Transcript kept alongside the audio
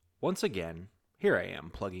Once again, here I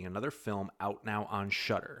am plugging another film out now on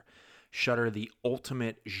Shudder. Shudder, the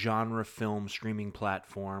ultimate genre film streaming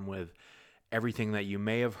platform with everything that you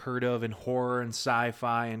may have heard of in horror and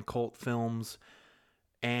sci-fi and cult films,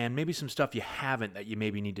 and maybe some stuff you haven't that you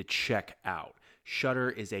maybe need to check out.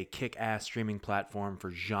 Shudder is a kick-ass streaming platform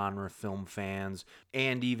for genre film fans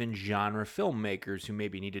and even genre filmmakers who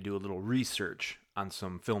maybe need to do a little research on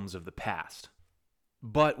some films of the past.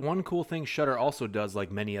 But one cool thing Shudder also does, like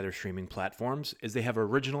many other streaming platforms, is they have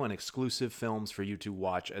original and exclusive films for you to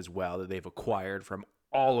watch as well that they've acquired from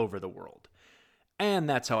all over the world. And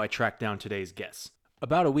that's how I tracked down today's guests.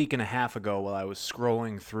 About a week and a half ago, while I was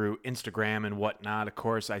scrolling through Instagram and whatnot, of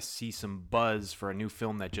course, I see some buzz for a new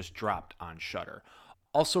film that just dropped on Shudder.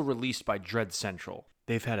 Also released by Dread Central.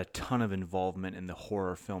 They've had a ton of involvement in the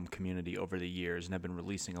horror film community over the years and have been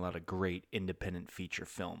releasing a lot of great independent feature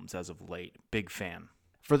films as of late. Big fan.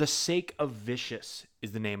 For the Sake of Vicious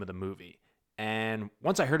is the name of the movie. And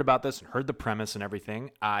once I heard about this and heard the premise and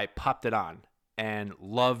everything, I popped it on and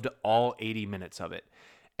loved all 80 minutes of it.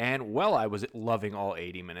 And while I was loving all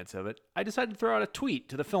 80 minutes of it, I decided to throw out a tweet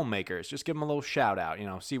to the filmmakers, just give them a little shout out,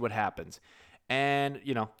 see what happens. And,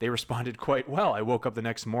 they responded quite well. I woke up the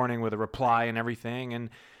next morning with a reply and everything and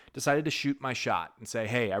decided to shoot my shot and say,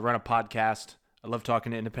 hey, I run a podcast. I love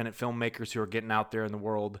talking to independent filmmakers who are getting out there in the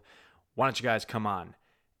world. Why don't you guys come on?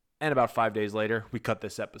 And about 5 days later, we cut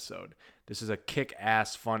this episode. This is a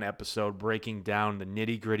kick-ass fun episode breaking down the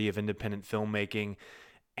nitty-gritty of independent filmmaking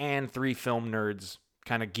and three film nerds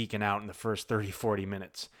kind of geeking out in the first 30, 40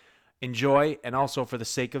 minutes. Enjoy, and also For the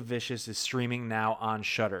Sake of Vicious is streaming now on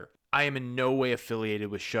Shudder. I am in no way affiliated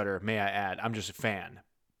with Shudder, may I add. I'm just a fan.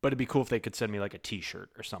 But it'd be cool if they could send me like a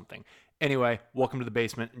t-shirt or something. Anyway, welcome to the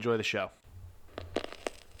basement. Enjoy the show.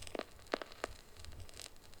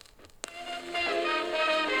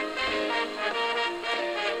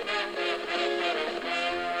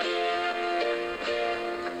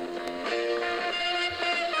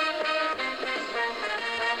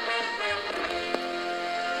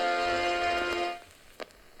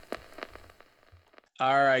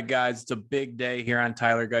 All right, guys, it's a big day here on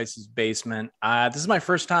Tyler Geiss's Basement. This is my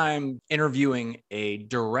first time interviewing a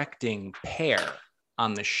directing pair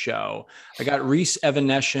on the show. I got Rhys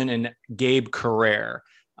Evanescen and Gabe Carrere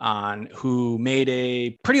on, who made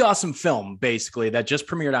a pretty awesome film, basically, that just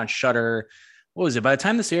premiered on Shudder. What was it? By the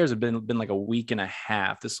time this airs, it's been like a week and a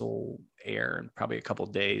half. This will air in probably a couple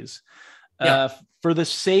of days. Yeah. For the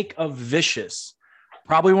Sake of Vicious,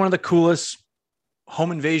 probably one of the coolest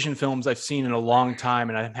home invasion films I've seen in a long time,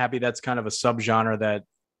 and I'm happy that's kind of a subgenre that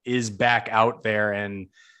is back out there, and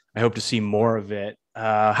I hope to see more of it.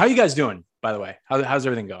 How are you guys doing, by the way? How's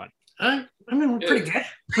everything going? I mean, we're pretty good.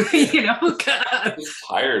 I'm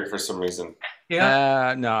tired for some reason.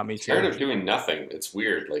 Yeah. No, me too. Tired of doing nothing. It's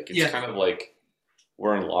weird. Like, it's kind of like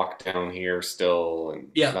we're in lockdown here still, and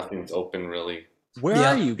nothing's open really. Where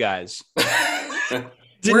are you guys?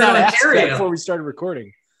 Did not ask that before we started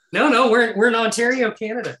recording. No, we're in Ontario,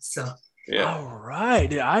 Canada. So all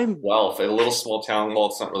right, I'm Guelph, a little small town. Well,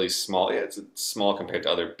 it's not really small. Yeah, it's small compared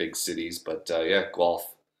to other big cities, but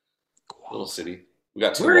Guelph, little city. We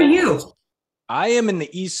got. Where are you? I am in the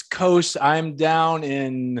East Coast. I'm down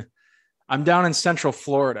in Central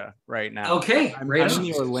Florida right now. Okay, I'm in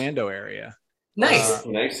the Orlando area. Nice,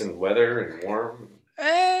 nice and weather and warm.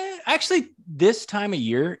 Actually, this time of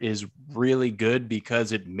year is really good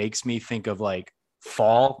because it makes me think of like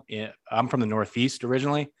fall. I'm from the Northeast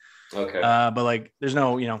originally. Okay. But like there's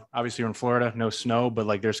no, obviously we're in Florida, no snow, but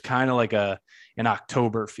like there's kind of like an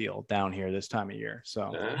October feel down here this time of year.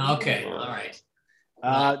 So okay, all right.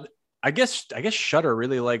 I guess Shudder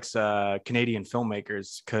really likes Canadian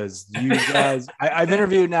filmmakers because you guys I've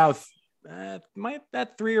interviewed now might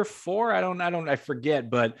that 3 or 4, I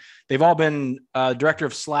forget, but they've all been director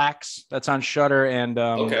of Slacks, that's on Shudder, and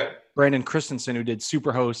Brandon Christensen, who did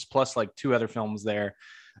Superhost plus like 2 other films there.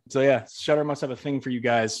 So yeah, Shudder must have a thing for you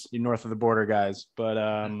guys, you north of the border guys.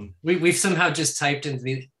 But we've somehow just tapped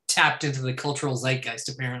into the cultural zeitgeist,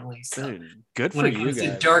 apparently. So dude, good for you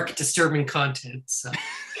guys. Dark, disturbing content. So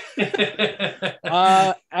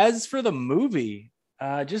as for the movie,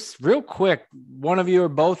 just real quick, one of you or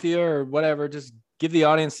both of you or whatever, just give the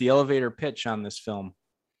audience the elevator pitch on this film.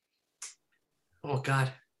 Oh God,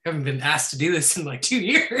 I haven't been asked to do this in like 2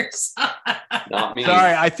 years. Not me.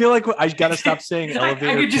 Sorry, I feel like I gotta stop saying elevator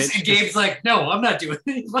I could pitch. just, Gabe's like, no, I'm not doing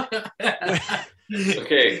it.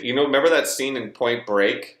 Okay, remember that scene in Point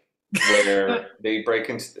Break where they break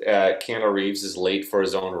into Keanu Reeves is late for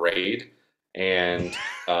his own raid, and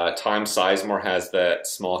Tom Sizemore has that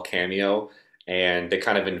small cameo, and they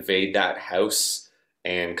kind of invade that house,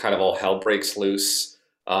 and kind of all hell breaks loose.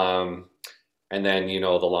 Um, and then, the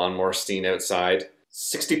lawnmower scene outside.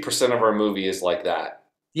 60% of our movie is like that.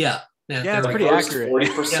 Yeah. Yeah, it's The pretty first accurate.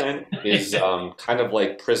 40% is kind of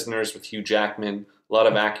like Prisoners with Hugh Jackman, a lot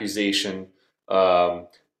of accusation, um,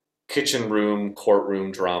 kitchen room,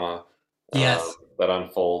 courtroom drama Yes. that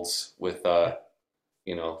unfolds with,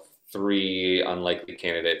 you know, three unlikely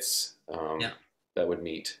candidates Yeah. that would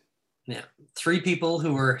meet. Yeah. Three people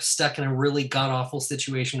who are stuck in a really god awful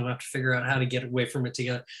situation who have to figure out how to get away from it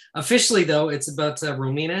together. Officially, though, it's about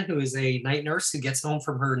Romina, who is a night nurse who gets home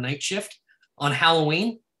from her night shift on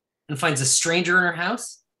Halloween and finds a stranger in her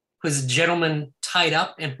house who is a gentleman tied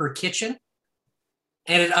up in her kitchen.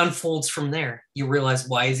 And it unfolds from there. You realize,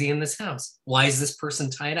 why is he in this house? Why is this person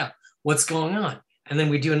tied up? What's going on? And then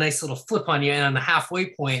we do a nice little flip on you and on the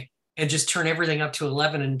halfway point and just turn everything up to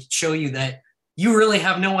 11 and show you that you really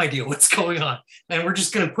have no idea what's going on. And we're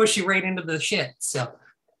just going to push you right into the shit. So,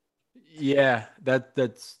 Yeah,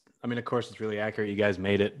 that's. I mean, of course, it's really accurate. You guys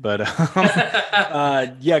made it, but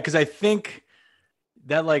yeah, because I think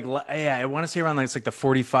that yeah, I want to say around it's like the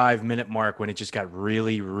 45-minute mark when it just got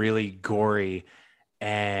really, really gory,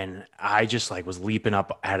 and I just was leaping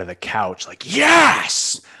up out of the couch like,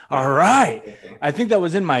 yes, all right. I think that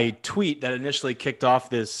was in my tweet that initially kicked off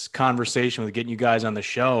this conversation with getting you guys on the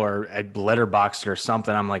show, or I letterboxed it or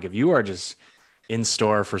something. I'm like, if you are just in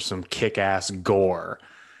store for some kick-ass gore,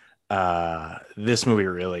 this movie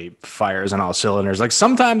really fires on all cylinders. Like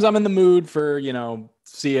sometimes I'm in the mood for,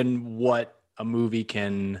 seeing what a movie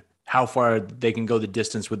how far they can go the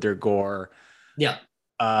distance with their gore. yeah.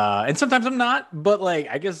 And sometimes I'm not, but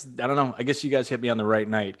I guess, I don't know. I guess you guys hit me on the right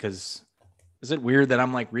night. Cause is it weird that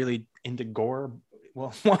I'm really into gore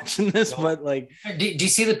while watching this, but do you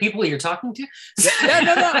see the people you're talking to? yeah,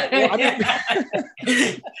 no. Well, I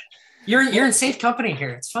mean, you're in safe company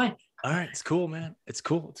here. It's fine. All right, it's cool, man. It's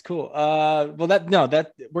cool. Well,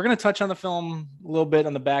 that we're gonna touch on the film a little bit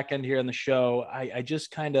on the back end here on the show. I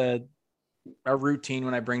just kind of our routine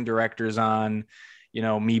when I bring directors on,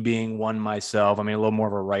 me being one myself. I mean, a little more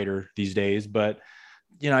of a writer these days, but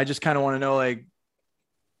I just kind of want to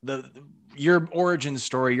know your origin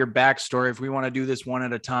story, your backstory. If we want to do this one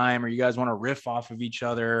at a time, or you guys want to riff off of each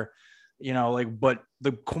other, But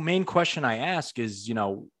the main question I ask is,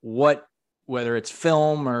 whether it's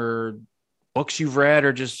film or books you've read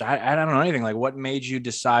or just, I don't know anything, what made you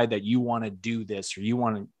decide that you want to do this,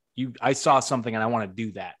 or I saw something and I want to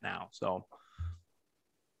do that now. So.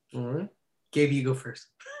 All right. Gabe, you go first.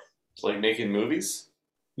 It's like making movies.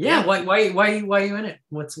 Yeah. Why are you in it?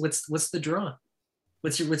 What's the draw?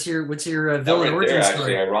 What's your villain origin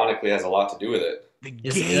story? Actually, ironically, has a lot to do with it. The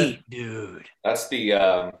gate, dude. That's the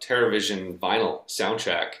TerraVision vinyl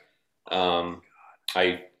soundtrack.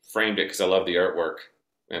 I framed it because I love the artwork,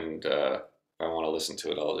 and if I want to listen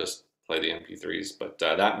to it, I'll just play the MP3s. But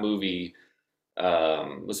that movie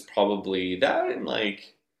was probably that in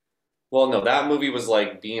that movie was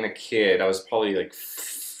like being a kid. I was probably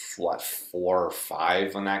 4 or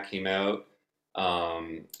 5 when that came out,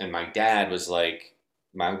 and my dad was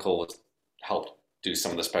my uncle helped do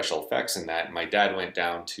some of the special effects in that. And my dad went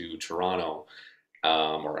down to Toronto,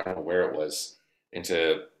 or I don't know where it was,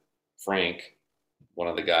 into Frank, one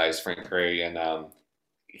of the guys, Frank Gray, and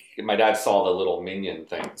my dad saw the little minion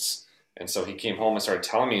things. And so he came home and started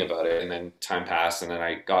telling me about it, and then time passed, and then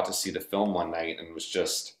I got to see the film one night and was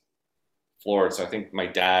just floored. So I think my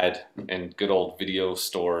dad and good old video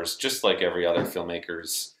stores, just like every other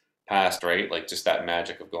filmmaker's past, right? Just that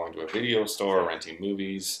magic of going to a video store, renting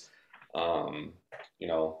movies.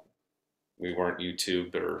 We weren't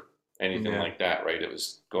YouTube or anything like that, right? It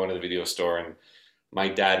was going to the video store and my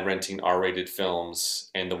dad renting R-rated films.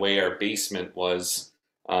 And the way our basement was,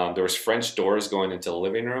 there was French doors going into the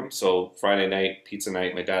living room. So Friday night, pizza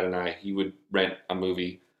night, my dad and I, he would rent a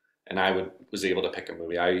movie and I was able to pick a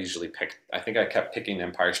movie. I think I kept picking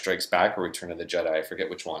Empire Strikes Back or Return of the Jedi. I forget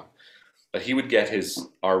which one. But he would get his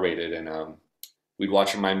R-rated and we'd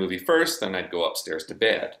watch my movie first, then I'd go upstairs to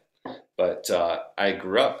bed. But I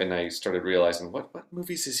grew up and I started realizing, what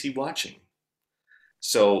movies is he watching?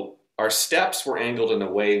 So our steps were angled in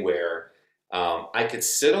a way where I could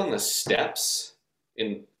sit on the steps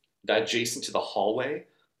adjacent to the hallway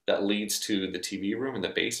that leads to the TV room in the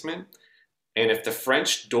basement. And if the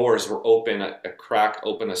French doors were open, a crack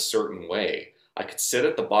open a certain way, I could sit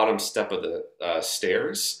at the bottom step of the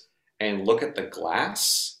stairs and look at the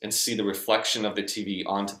glass and see the reflection of the TV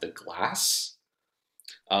onto the glass.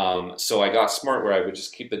 So I got smart where I would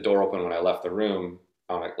just keep the door open when I left the room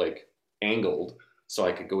on it, angled, so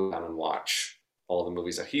I could go down and watch all the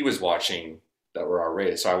movies that he was watching that were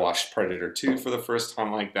R-rated. So I watched Predator 2 for the first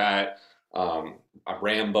time like that.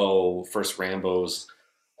 Rambo, first Rambo's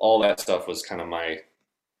all that stuff was kind of my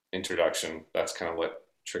introduction. That's kind of what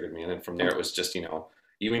triggered me. And then from there, it was just,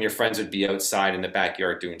 you and your friends would be outside in the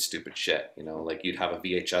backyard doing stupid shit. Like you'd have a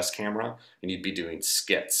VHS camera and you'd be doing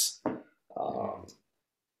skits.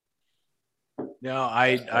 No,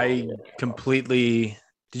 I completely.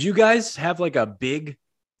 Did you guys have like a big?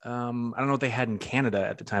 I don't know what they had in Canada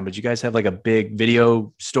at the time, but did you guys have like a big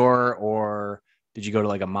video store, or did you go to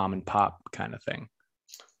like a mom and pop kind of thing?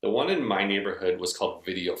 The one in my neighborhood was called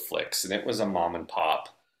Video Flicks, and it was a mom and pop.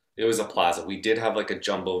 It was a plaza. We did have like a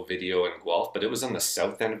Jumbo Video in Guelph, but it was on the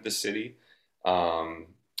south end of the city. I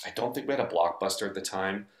don't think we had a Blockbuster at the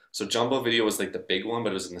time. So Jumbo Video was like the big one, but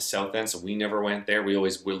it was in the south end, so we never went there. We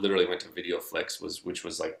literally went to Video Flicks, which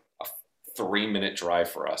was like a 3-minute drive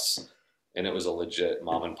for us, and it was a legit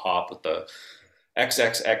mom and pop with the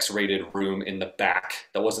XXX rated room in the back.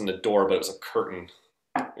 That wasn't a door, but it was a curtain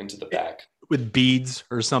into the back with beads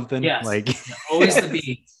or something. Yes. Like always the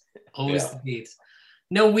beads. Always the beads.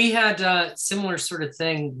 No, we had a similar sort of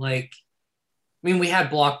thing. Like, I mean, we had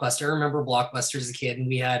Blockbuster. I remember Blockbuster as a kid, and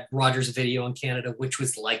we had Rogers Video in Canada, which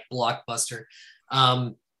was like Blockbuster.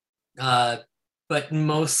 But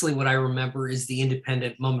mostly what I remember is the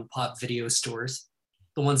independent mom and pop video stores,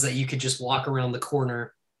 the ones that you could just walk around the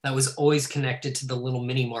corner. That was always connected to the little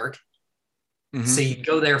mini mart. Mm-hmm. So you'd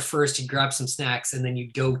go there first, you'd grab some snacks, and then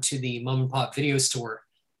you'd go to the mom and pop video store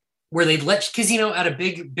where they'd let you, because, at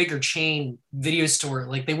a bigger chain video store,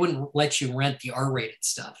 like they wouldn't let you rent the R-rated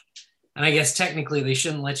stuff. And I guess technically they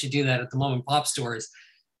shouldn't let you do that at the mom and pop stores,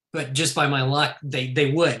 but just by my luck,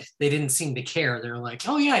 they would. They didn't seem to care. They were like,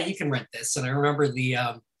 oh yeah, you can rent this. And I remember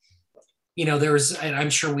there was, and I'm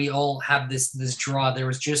sure we all have this draw. There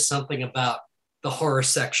was just something about the horror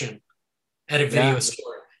section at a video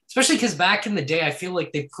store. Especially because back in the day, I feel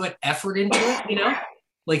like they put effort into it,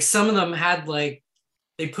 like some of them had like,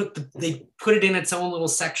 they put it in its own little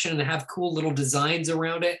section and have cool little designs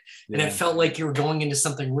around it. Yeah. And it felt like you were going into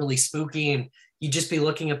something really spooky, and you'd just be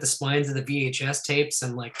looking at the spines of the VHS tapes,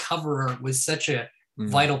 and like cover art was such a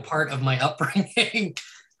vital part of my upbringing.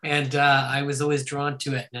 And I was always drawn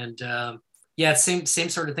to it. And same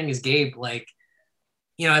sort of thing as Gabe. Like,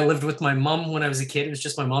 I lived with my mom when I was a kid. It was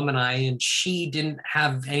just my mom and I, and she didn't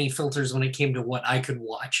have any filters when it came to what I could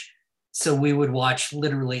watch. So we would watch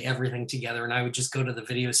literally everything together, and I would just go to the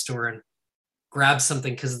video store and grab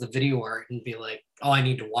something because of the video art and be like, oh, I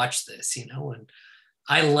need to watch this, and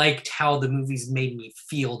I liked how the movies made me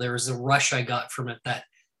feel. There was a rush I got from it that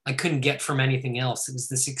I couldn't get from anything else. It was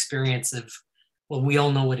this experience of, well, we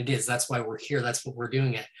all know what it is. That's why we're here. That's what we're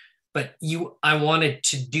doing it. But I wanted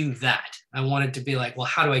to do that. I wanted to be like, well,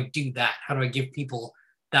 how do I do that? How do I give people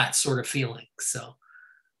that sort of feeling? So.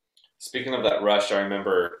 Speaking of that rush, I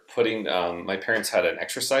remember putting, my parents had an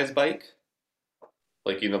exercise bike,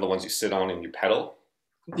 like, the ones you sit on and you pedal.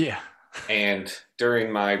 Yeah. And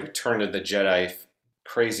during my Return of the Jedi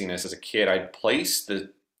craziness as a kid, I'd place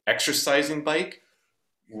the exercising bike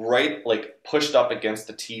right, like, pushed up against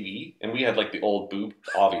the TV. And we had, like, the old boob,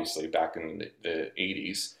 obviously, back in the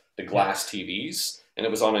 80s, the glass TVs. And it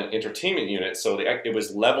was on an entertainment unit, so it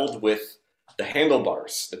was leveled with the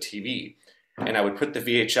handlebars, the TV. And I would put the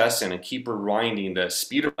VHS in and keep rewinding the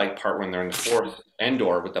speeder bike part when they're in the Ford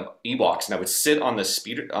Endor with the Ewoks. And I would sit on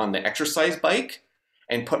the exercise bike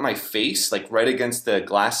and put my face like right against the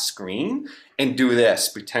glass screen and do this,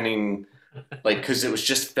 pretending like, because it was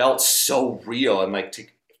just felt so real, and like to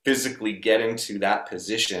physically get into that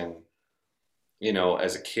position,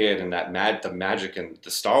 as a kid, and the magic in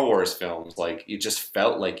the Star Wars films, like you just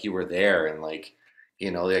felt like you were there, and like,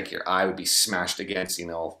 like your eye would be smashed against,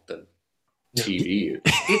 the TV.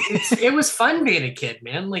 It was fun being a kid,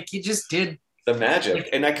 man. Like you just did the magic, like,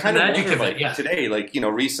 and I kind of wonder, like today, like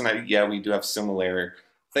recent, we do have similar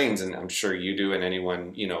things, and I'm sure you do, and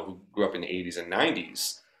anyone who grew up in the 80s and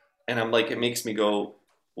 90s, and I'm like, it makes me go,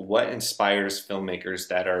 what inspires filmmakers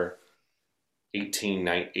that are 18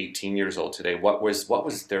 years old today? What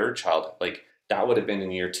was their childhood like? That would have been in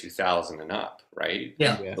the year 2000 and up, right?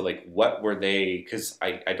 Yeah. So like, what were they? Because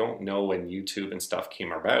I don't know when YouTube and stuff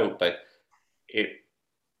came about, but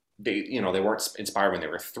they weren't inspired when they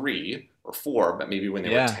were 3 or 4, but maybe when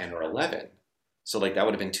they were 10 or 11. So like that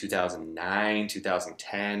would have been 2009,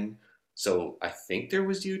 2010. So I think there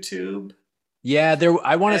was YouTube. Yeah,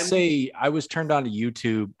 I want to say I was turned on to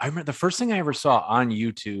YouTube. I remember the first thing I ever saw on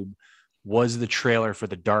YouTube was the trailer for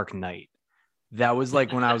The Dark Knight. That was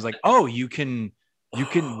like when I was like, oh, you can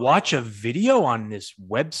watch a video on this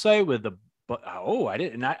website with I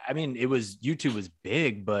didn't. I mean, YouTube was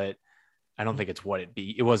big, but I don't think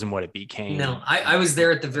it wasn't what it became. No, I was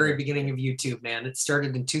there at the very beginning of YouTube, man. It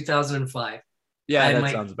started in 2005. Yeah, I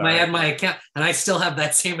that sounds about I had right. my account, and I still have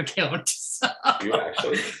that same account. So, You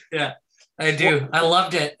actually? yeah, I do. I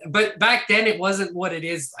loved it, but back then it wasn't what it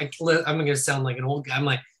is. I'm going to sound like an old guy. I'm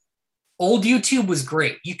like, old YouTube was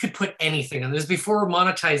great. You could put anything on. There's before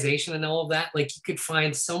monetization and all of that. Like you could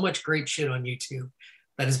find so much great shit on YouTube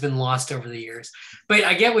that has been lost over the years. But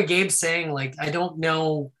I get what Gabe's saying. Like I don't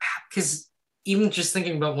know, because even just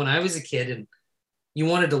thinking about when I was a kid and you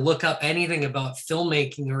wanted to look up anything about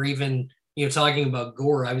filmmaking or even talking about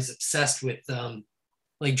gore, I was obsessed with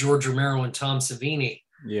like George Romero and Tom Savini.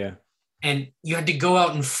 Yeah. And you had to go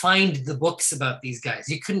out and find the books about these guys.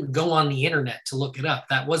 You couldn't go on the internet to look it up.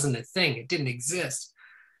 That wasn't a thing. It didn't exist.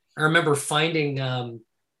 I remember finding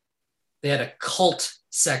they had a cult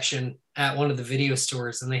section at one of the video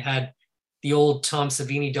stores, and they had the old Tom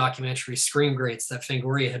Savini documentary Scream Greats that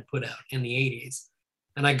Fangoria had put out in the 80s.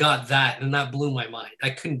 And I got that, and that blew my mind.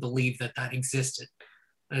 I couldn't believe that that existed.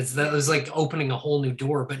 That was like opening a whole new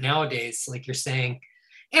door. But nowadays, like you're saying,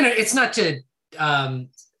 and it's not to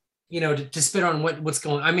to spit on what's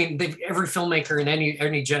going. I mean, every filmmaker in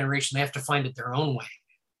any generation, they have to find it their own way.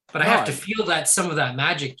 But I have to feel that some of that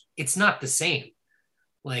magic, it's not the same.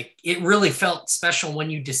 Like it really felt special when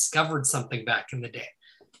you discovered something back in the day.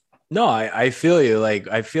 No, I feel you. Like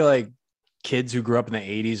I feel like kids who grew up in the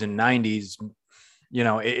 80s and 90s,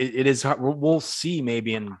 it is hard. We'll see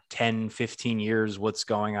maybe in 10, 15 years what's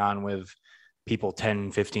going on with people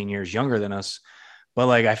 10, 15 years younger than us. But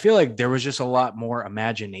like, I feel like there was just a lot more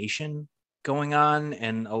imagination going on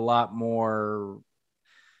and a lot more,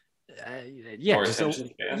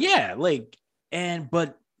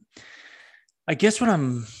 but I guess what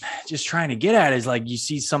I'm just trying to get at is like, you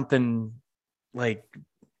see something like,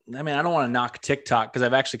 I mean, I don't want to knock TikTok because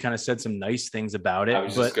I've actually kind of said some nice things about it. I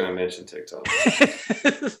was just going to mention TikTok.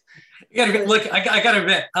 You gotta look. I gotta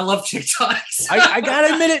admit, I love TikToks. I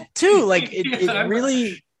gotta admit it too. Like it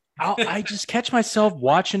really. I just catch myself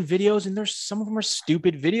watching videos, and there's some of them are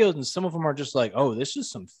stupid videos, and some of them are just like, oh, this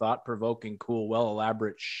is some thought-provoking, cool,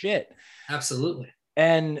 well-elaborate shit. Absolutely.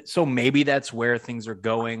 And so maybe that's where things are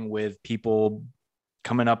going with people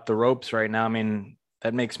coming up the ropes right now. I mean,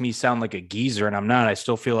 that makes me sound like a geezer, and I'm not. I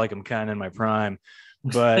still feel like I'm kind of in my prime,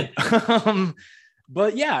 but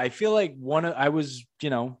but yeah, I feel like I was,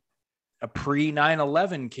 a pre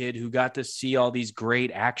 9/11 kid who got to see all these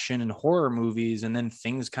great action and horror movies, and then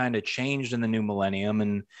things kind of changed in the new millennium.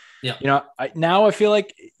 And now I feel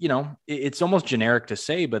like it's almost generic to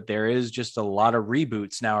say, but there is just a lot of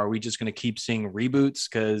reboots now. Are we just going to keep seeing reboots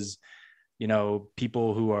because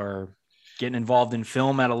people who are getting involved in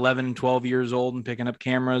film at 11, 12 years old and picking up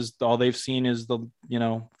cameras, all they've seen is the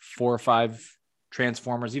 4 or 5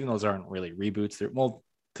 Transformers, even those aren't really reboots. They're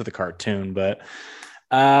to the cartoon, but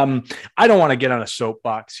I don't want to get on a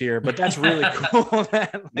soapbox here, but that's really cool.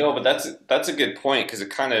 No, but that's a good point, because it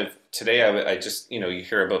kind of today I just you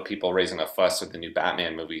hear about people raising a fuss with the new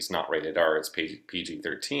Batman movies, not rated R, it's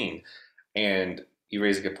PG-13, and you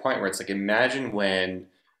raise a good point where it's like, imagine when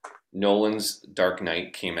Nolan's Dark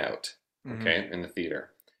Knight came out, okay, in the theater,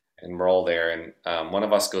 and we're all there, and one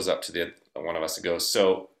of us goes up to one of us and goes,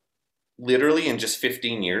 so literally in just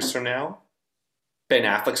 15 years from now, Ben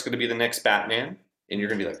Affleck's going to be the next Batman. And you're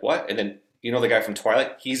going to be like, what? And then, the guy from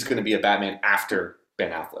Twilight, he's going to be a Batman after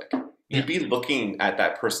Ben Affleck. You'd be looking at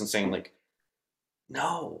that person saying like,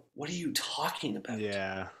 no, what are you talking about?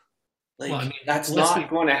 Yeah. Like, that's not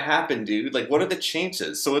going to happen, dude. Like, what are the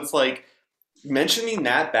chances? So it's like, mentioning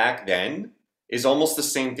that back then is almost the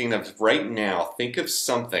same thing of right now. Think of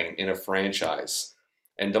something in a franchise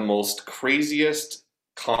and the most craziest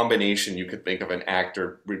combination you could think of an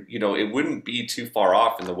actor, it wouldn't be too far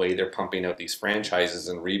off in the way they're pumping out these franchises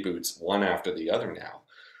and reboots one after the other now.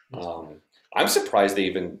 I'm surprised they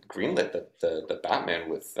even greenlit the Batman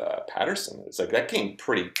with Patterson. It's like that came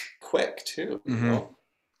pretty quick too.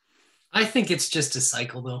 I think it's just a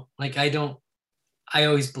cycle though. Like I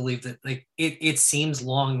always believe that like it seems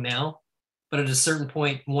long now, but at a certain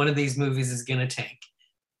point, one of these movies is gonna tank.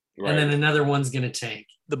 Right. And then another one's gonna tank.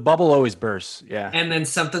 The bubble always bursts, yeah. And then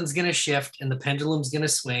something's going to shift and the pendulum's going to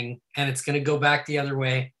swing and it's going to go back the other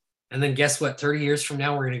way. And then guess what? 30 years from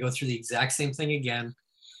now, we're going to go through the exact same thing again.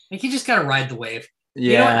 Like you just got to ride the wave.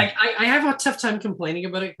 Yeah. I have a tough time complaining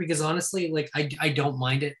about it because honestly, like I don't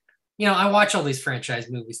mind it. I watch all these franchise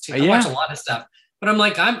movies too. I watch a lot of stuff, but I'm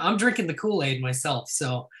like, I'm drinking the Kool-Aid myself.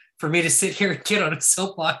 So for me to sit here and get on a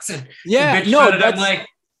soapbox and I'm like,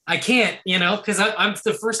 I can't, because I'm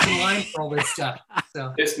the first in line for all this stuff.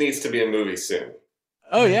 So this needs to be a movie soon.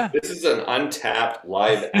 Oh yeah, this is an untapped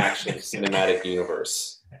live action cinematic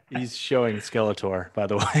universe. He's showing Skeletor, by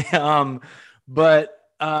the way. But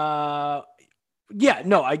Yeah,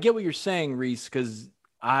 no, I get what you're saying, Reese, because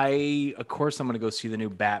of course, I'm going to go see the new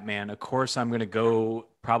Batman. Of course, I'm going to go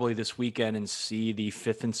probably this weekend and see the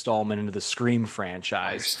fifth installment into the Scream Oh, you're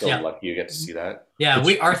franchise. still Yeah. lucky you get to see that. Yeah,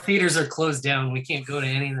 Which, our theaters are closed down. We can't go to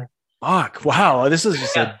anything. fuck, wow, this is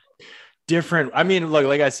just Yeah. a different. I mean, look,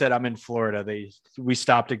 like I said, I'm in Florida. We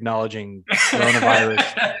stopped acknowledging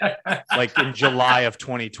coronavirus like in July of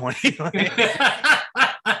 2020.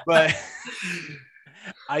 But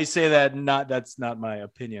I say that that's not my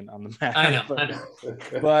opinion on the matter. I know.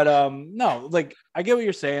 But no, like I get what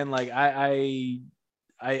you're saying. Like I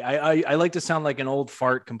like to sound like an old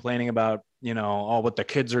fart complaining about, all what the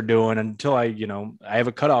kids are doing until I have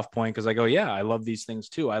a cutoff point, because I go, yeah, I love these things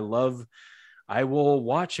too. I will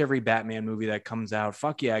watch every Batman movie that comes out.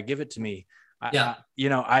 Fuck yeah, give it to me. Yeah.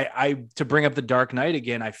 I to bring up The Dark Knight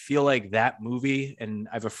again, I feel like that movie, and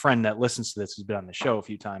I have a friend that listens to this who's been on the show a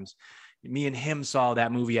few times. Me and him saw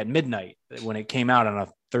that movie at midnight when it came out on a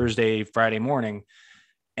Thursday, Friday morning.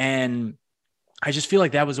 And I just feel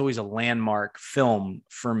like that was always a landmark film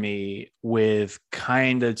for me, with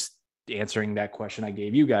kind of answering that question I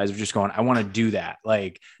gave you guys of just going, I want to do that.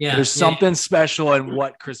 Like there's something special in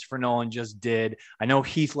what Christopher Nolan just did. I know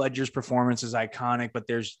Heath Ledger's performance is iconic, but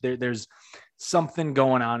there's something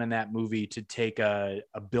going on in that movie to take a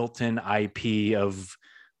built-in IP of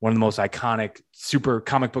one of the most iconic super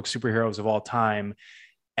comic book superheroes of all time.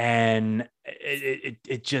 And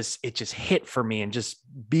it just hit for me, and just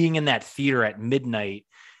being in that theater at midnight.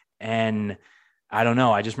 And I don't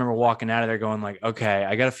know, I just remember walking out of there going like, okay,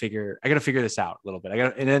 I gotta figure this out a little bit.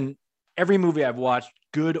 And then every movie I've watched,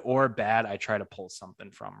 good or bad, I try to pull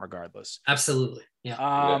something from regardless. Absolutely.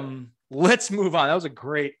 Yeah. Let's move on. That was a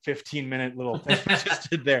great 15-minute little thing we just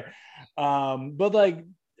did there. But like,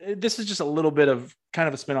 this is just a little bit of kind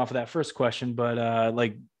of a spin off of that first question, but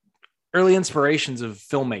like early inspirations of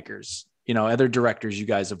filmmakers, other directors you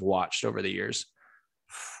guys have watched over the years.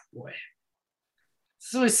 Boy,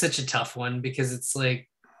 it's always such a tough one, because it's like,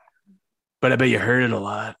 but I bet you heard it a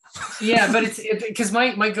lot. Yeah, but it's because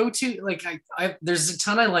my go-to, like I there's a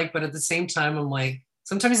ton I like, but at the same time I'm like,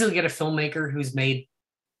 sometimes you'll get a filmmaker who's made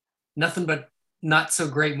nothing but not so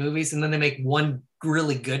great movies, and then they make one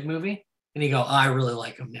really good movie and you go, oh, I really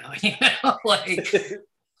like them now. Like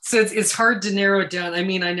so it's hard to narrow it down. I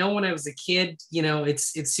mean, I know when I was a kid,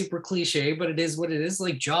 it's super cliche, but it is what it is.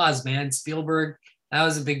 Like Jaws, man, Spielberg, that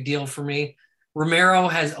was a big deal for me. Romero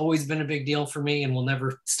has always been a big deal for me and will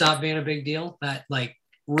never stop being a big deal. That like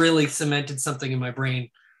really cemented something in my brain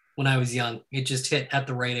when I was young. It just hit at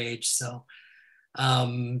the right age. So,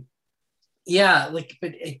 yeah, like,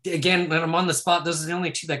 but again, when I'm on the spot, those are the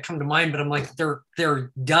only two that come to mind, but I'm like, there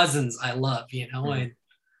are dozens I love, and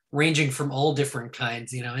ranging from all different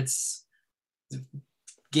kinds, it's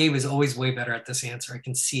Gabe is always way better at this answer. I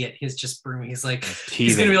can see it. He's just brewing. He's like,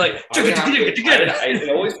 he's going to be like, it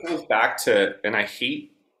always goes back to, and I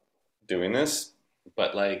hate doing this,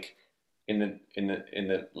 but like in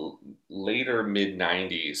the later mid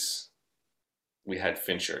 90s, we had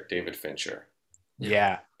David Fincher.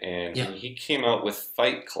 Yeah. And when he came out with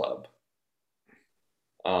Fight Club,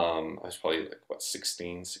 I was probably like,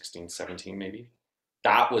 16, 17 maybe.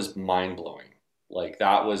 That was mind blowing. Like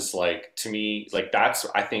that was like, to me, like that's,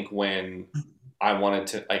 I think when I wanted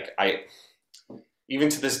to, like, even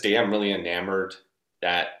to this day, I'm really enamored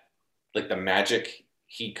that like the magic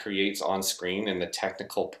he creates on screen and the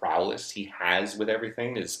technical prowess he has with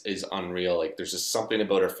everything is unreal. Like there's just something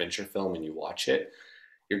about a Fincher film when you watch it,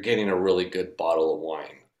 you're getting a really good bottle of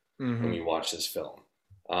wine when you watch this film.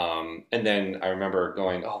 And then I remember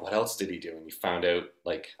going, oh, what else did he do? And you found out,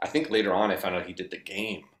 like, I think later on I found out he did The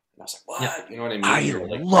Game. And I was like, what? Yeah. You know what I mean?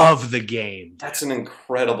 I love The Game. That's an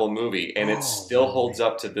incredible movie. And it still holds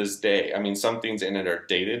up to this day. I mean, some things in it are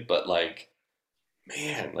dated, but like,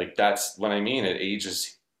 man, like that's what I mean. It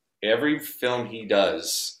ages, every film he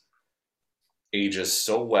does ages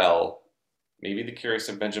so well. Maybe The Curious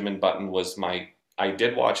of Benjamin Button was I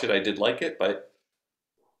did watch it. I did like it, but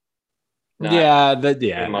I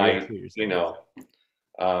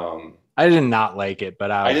did not like it,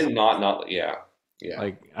 but I did not. Yeah.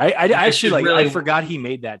 Like I actually like really, I forgot he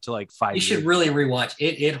made that to like 5 years. You should really rewatch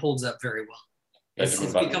it. It holds up very well. It's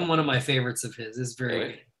become one of my favorites of his. It's very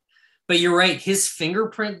good. But you're right. His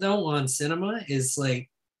fingerprint though on cinema is like.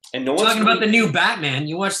 And no one's talking about the new Batman.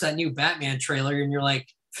 You watch that new Batman trailer and you're like,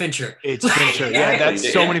 Fincher. It's Fincher. Yeah,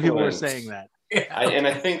 that's so many people are saying that. And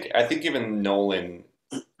I think even Nolan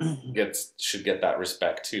should get that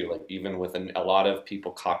respect too. Like even with a lot of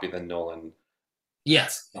people copy the Nolan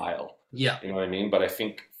style. Yeah. You know what I mean? But I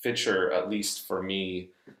think Fincher, at least for me,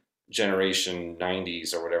 generation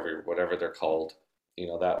 90s or whatever they're called,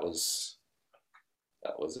 that was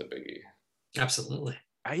That was a biggie. Absolutely.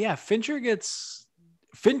 Yeah, Fincher gets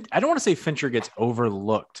I don't want to say Fincher gets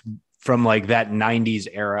overlooked from like that 90s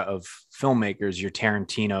era of filmmakers, your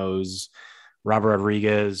Tarantinos, Robert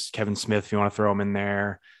Rodriguez, Kevin Smith, if you want to throw him in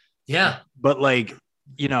there. Yeah. But like,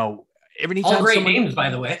 you know, every All time great someone, names, by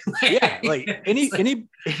the way. yeah, like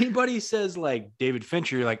anybody says like David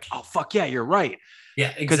Fincher, you're like, oh fuck yeah, you're right.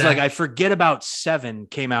 Yeah, Because exactly. like I forget about Seven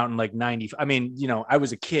came out in like 90. I mean, you know, I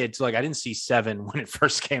was a kid, so like I didn't see Seven when it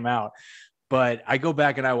first came out, but I go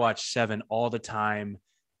back and I watch Seven all the time.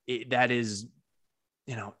 That is,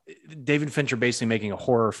 you know, David Fincher basically making a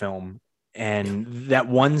horror film, and that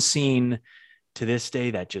one scene to this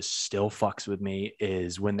day that just still fucks with me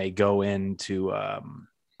is when they go into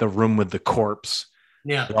the room with the corpse,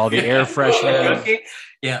 Yeah. with all the air freshener. Okay.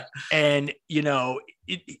 Yeah. And you know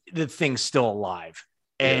the thing's still alive,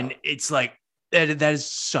 and it's like that is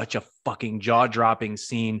such a fucking jaw-dropping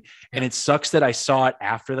scene. And it sucks that I saw it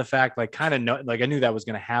after the fact, like kind of know, like I knew that was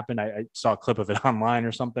going to happen. I saw a clip of it online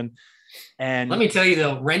or something, and Let me tell you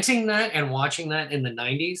though, renting that and watching that in the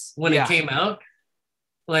 90s when it came out,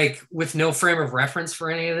 like with no frame of reference for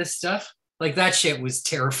any of this stuff, like that shit was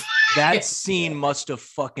terrifying. that scene must have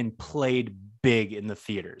fucking played big in the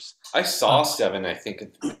theaters. I saw Seven, I think.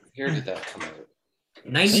 Here did that come out?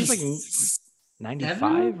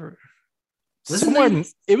 95 or Was it somewhere.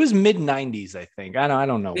 90s? It was mid 90s, I think. I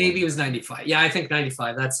don't know. Maybe it was 95. Yeah, I think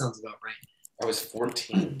 95. That sounds about right. I was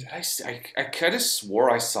 14. Did I kind of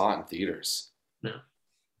swore I saw it in theaters. No,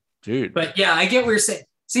 dude. But yeah, I get what you're saying.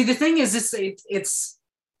 See, the thing is, it's.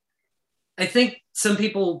 I think some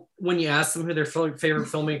people, when you ask them who their favorite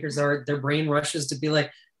filmmakers are, their brain rushes to be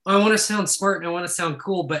like, oh, I want to sound smart and I want to sound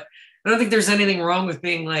cool, but I don't think there's anything wrong with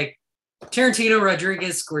being like Tarantino,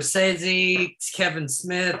 Rodriguez, Scorsese, Kevin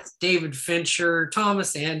Smith, David Fincher,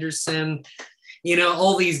 Thomas Anderson, you know,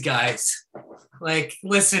 all these guys. Like,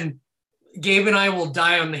 listen, Gabe and I will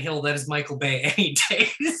die on the hill that is Michael Bay any day.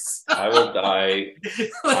 So, I will die.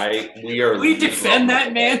 we defend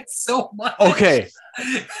that man so much. Okay.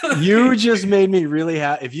 You just made me really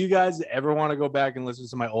happy. If you guys ever want to go back and listen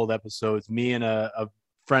to my old episodes, me and a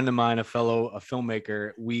friend of mine, a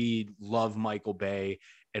filmmaker, we love Michael Bay,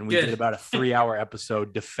 and we did about a 3-hour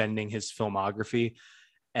episode defending his filmography.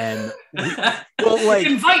 And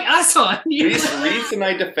invite us on. Reese and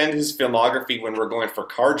I defend his filmography when we're going for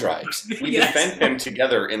car drives. We defend him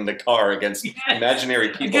together in the car against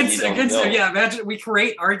imaginary people. Imagine we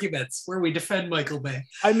create arguments where we defend Michael Bay.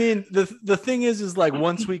 I mean, the thing is like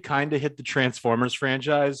once we kind of hit the Transformers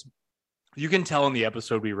franchise, you can tell in the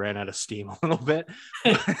episode we ran out of steam a little bit.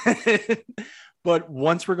 But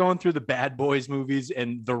once we're going through the Bad Boys movies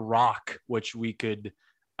and The Rock, which we could.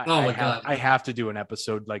 God! I have to do an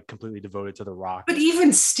episode like completely devoted to The Rock. But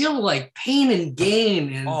even still, like Pain and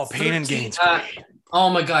Gain and Pain and Gain's great. Oh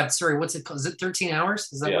my God! Sorry, what's it called? Is it 13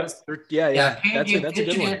 Hours? Is that what it's? Yeah. That's a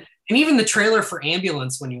good one. And even the trailer for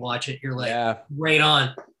Ambulance, when you watch it, you're like, right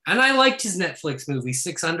on. And I liked his Netflix movie,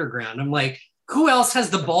 Six Underground. I'm like, who else has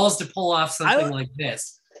the balls to pull off something like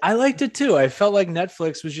this? I liked it too. I felt like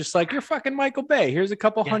Netflix was just like, you're fucking Michael Bay. Here's a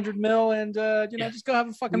couple $100 million, and just go have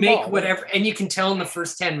a fucking make ball. Whatever. And you can tell in the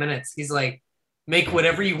first 10 minutes, he's like, make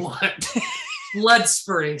whatever you want. Blood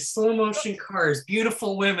spurting, slow motion cars,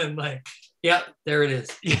 beautiful women. Like, yeah, there it is.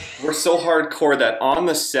 We're so hardcore that on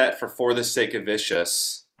the set for the Sake of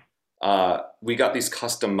Vicious, we got these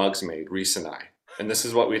custom mugs made, Reese and I. And this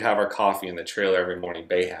is what we'd have our coffee in the trailer every morning,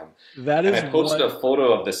 Bayham. That is. And I posted a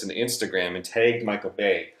photo of this on Instagram and tagged Michael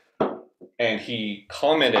Bay, and he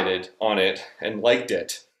commented on it and liked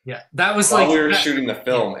it. Yeah, that was while we were shooting the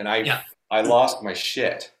film, and I lost my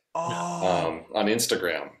shit. On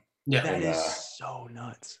Instagram. Yeah, that is so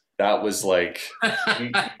nuts. That was like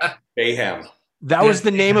Bayham. That was the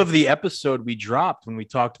name of the episode we dropped when we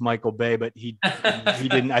talked to Michael Bay, but he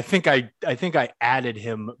didn't. I think I added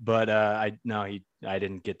him, but I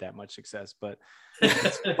didn't get that much success. But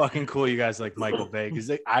it's fucking cool you guys like Michael Bay,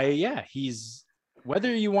 because he's,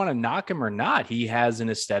 whether you want to knock him or not, he has an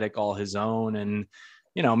aesthetic all his own, and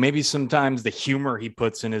maybe sometimes the humor he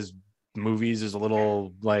puts in his movies is a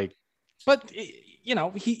little like, but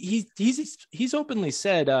he's openly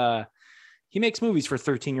said he makes movies for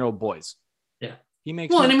 13-year-old boys. Yeah. He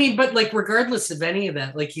makes and I mean, but like regardless of any of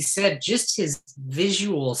that, like he said, just his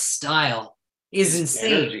visual style is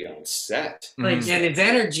insane. Energy on set. Like and his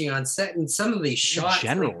energy on set and some of these shots. In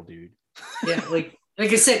general, dude. Yeah, like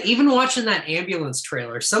I said, even watching that Ambulance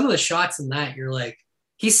trailer, some of the shots in that, you're like,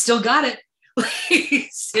 he's still got it. He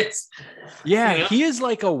is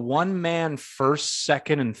like a one-man first,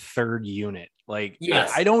 second, and third unit. Like,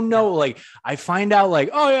 Yes. I don't know. Like, I find out like,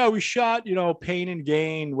 oh yeah, we shot, Pain and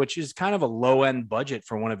Gain, which is kind of a low end budget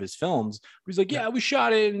for one of his films. He's like, yeah, we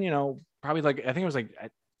shot it in, probably like, I think it was like, I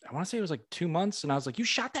want to say it was like 2 months. And I was like, you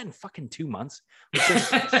shot that in fucking 2 months?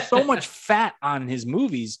 Like, there's so much fat on his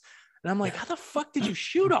movies. And I'm like, how the fuck did you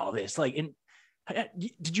shoot all this? Like,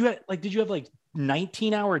 did you have like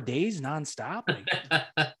 19-hour days nonstop? Like,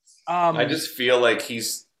 I just feel like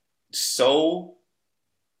he's so,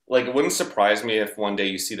 like, it wouldn't surprise me if one day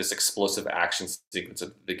you see this explosive action sequence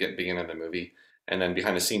at the beginning of the movie, and then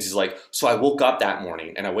behind the scenes he's like, so I woke up that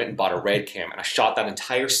morning and I went and bought a red cam and I shot that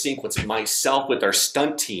entire sequence myself with our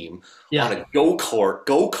stunt team on a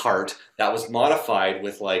go-kart that was modified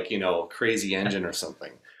with, like, crazy engine or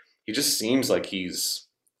something. He just seems like he just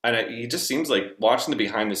seems like, watching the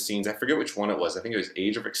behind the scenes, I forget which one it was. I think it was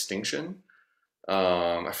Age of Extinction.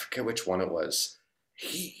 I forget which one it was.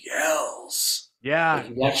 He yells. Yeah. Like,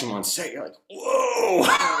 you watch him on set, you're like, whoa.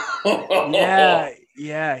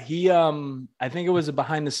 Yeah. He, I think it was a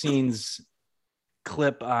behind the scenes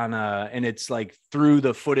clip on, and it's like through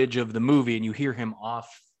the footage of the movie and you hear him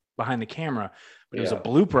off behind the camera, but it was a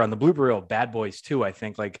blooper on the blooper reel, Bad Boys 2, I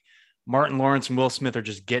think. Like, Martin Lawrence and Will Smith are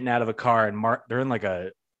just getting out of a car, and they're in like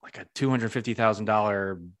a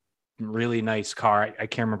 $250,000 really nice car. I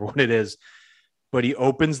can't remember what it is, but he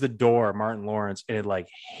opens the door, Martin Lawrence, and it like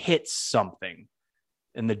hits something,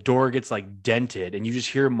 and the door gets like dented, and you just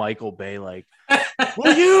hear Michael Bay like,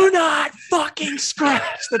 will you not fucking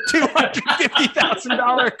scratch the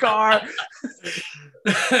 $250,000 car?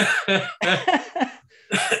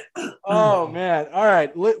 Oh man. All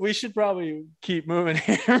right. We should probably keep moving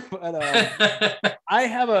here, but I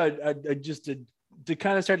have to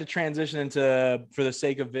kind of start to transition into For the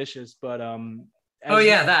Sake of Vicious, but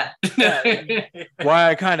that why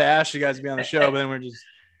I kind of asked you guys to be on the show, but then we're just,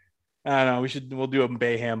 I don't know, we'll do a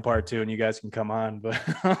Bayham part 2 and you guys can come on. But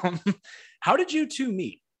how did you two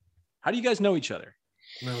meet? How do you guys know each other?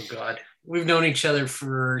 Oh God, we've known each other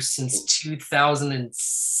since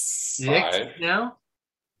 2006 now.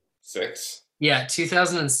 6. Yeah,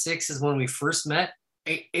 2006 is when we first met.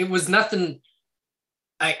 It was nothing.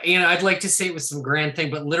 I'd like to say it was some grand thing,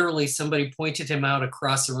 but literally somebody pointed him out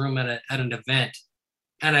across the room at an event,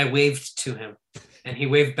 and I waved to him, and he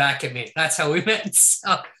waved back at me. That's how we met.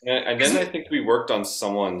 So, and then I think we worked on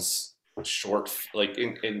someone's short, like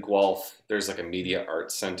in Guelph. There's like a media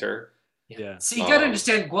arts center. Yeah. So you got to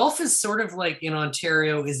understand, Guelph is sort of like, in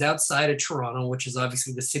Ontario, is outside of Toronto, which is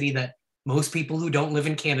obviously the city that most people who don't live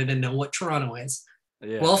in Canada know what Toronto is.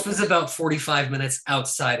 Yeah. Guelph is about 45 minutes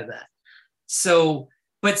outside of that. So,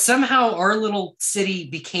 but somehow our little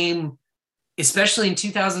city became, especially in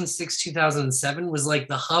 2006, 2007, was like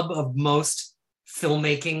the hub of most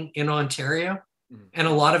filmmaking in Ontario. Mm-hmm. And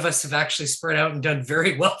a lot of us have actually spread out and done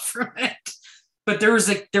very well from it. But there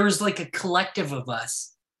was like a collective of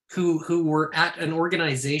us who were at an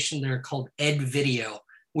organization there called Ed Video,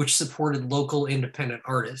 which supported local independent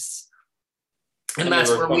artists. And that's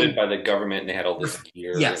they were funded by the government, and they had all this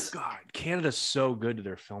gear. Yes. God, Canada's so good to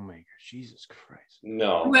their filmmakers. Jesus Christ.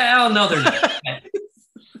 No. Well, no, they're not.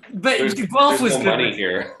 But Guelph was no good. Money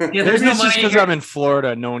here. Yeah, there's no money because I'm in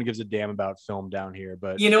Florida. No one gives a damn about film down here.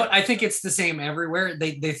 But you know what? I think it's the same everywhere.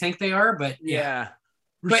 They think they are, but yeah.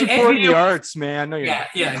 We're supporting the arts, man. No, yeah.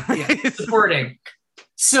 Supporting.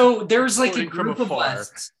 So there was like a group of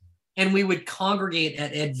us, and we would congregate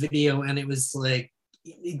at Ed Video, and it was like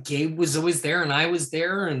Gabe was always there, and I was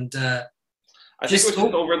there, and I think it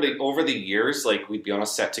was over the years, like we'd be on a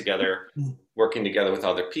set together, working together with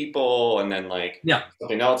other people, and then like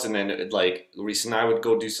something else, and then like Reese and I would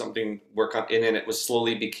go do something, work on, and then it was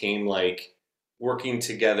slowly became like working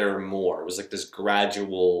together more. It was like this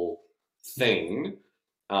gradual thing,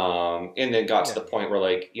 and then got to the point where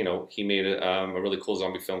like he made a really cool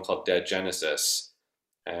zombie film called Dead Genesis,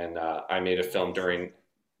 and I made a film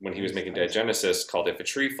when he was making Dead Genesis called If a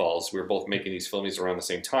Tree Falls. We were both making these films around the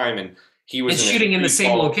same time, and he was shooting in the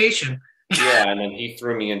same location. Yeah, and then he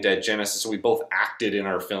threw me in Dead Genesis, so we both acted in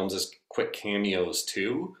our films as quick cameos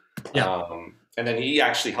too. Yeah. And then he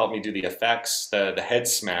actually helped me do the effects, the head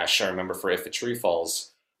smash, I remember, for If a Tree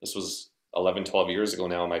Falls. This was 11, 12 years ago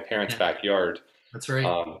now in my parents' backyard. That's right.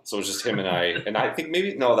 So it was just him and I. And I think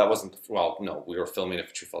that wasn't, we were filming If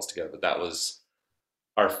a Tree Falls together, but that was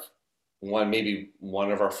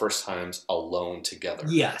one of our first times alone together.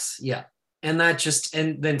 Yes, yeah. And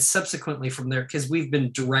then subsequently from there, because we've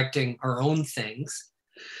been directing our own things,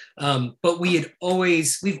 but we've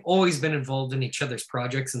always been involved in each other's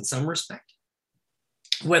projects in some respect,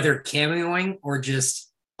 whether cameoing or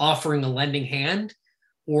just offering a lending hand.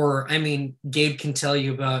 Or, I mean, Gabe can tell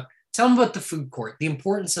you about Tell them about the food court, the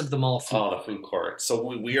importance of the mall food. Oh, the food court. So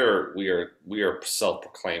we are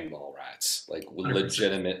self-proclaimed mall rats. Like 100%.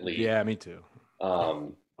 legitimately, Yeah, me too.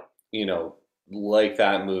 um, you know, like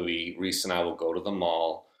that movie, Reese and I will go to the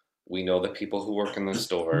mall. We know the people who work in the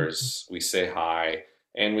stores. We say hi,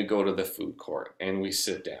 and we go to the food court, and we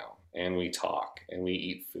sit down, and we talk, and we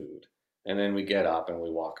eat food, and then we get up and we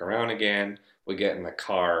walk around again. We get in the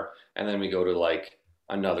car, and then we go to like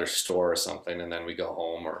another store or something, and then we go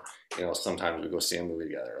home, or sometimes we go see a movie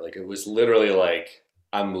together. Like it was literally like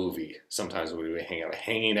a movie. Sometimes we would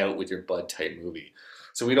hanging out with your bud type movie.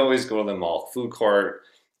 So we'd always go to the mall food court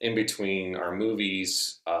in between our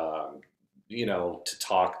movies, to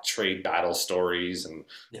talk trade battle stories and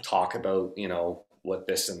Yeah. talk about, what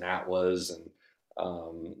this and that was.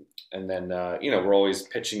 And then, we're always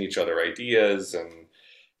pitching each other ideas. And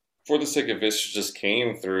For the Sake of Fish just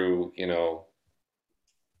came through,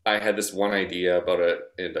 I had this one idea about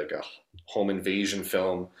like a home invasion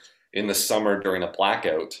film in the summer during a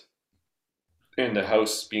blackout, and a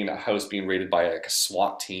house being raided by like a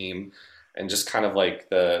SWAT team, and just kind of like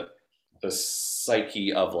the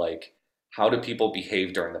psyche of like how do people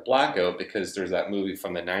behave during the blackout, because there's that movie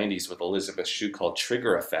from the 90s with Elizabeth Shue called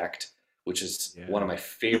Trigger Effect, which is one of my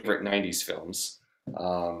favorite 90s films.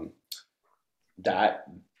 That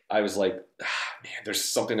I was like, man, there's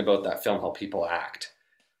something about that film, how people act.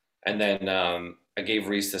 And then I gave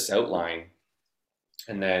Reese this outline,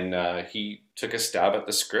 and then he took a stab at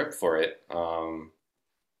the script for it.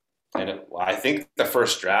 I think the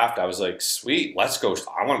first draft, I was like, sweet, let's go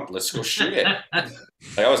shoot it.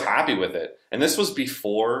 Like, I was happy with it. And this was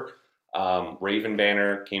before Raven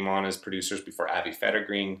Banner came on as producers, before Abby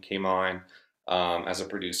Fettergreen came on as a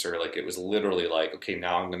producer. Like, it was literally like, okay,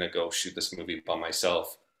 now I'm going to go shoot this movie by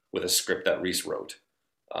myself with a script that Reese wrote.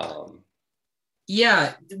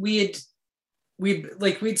 Yeah, we'd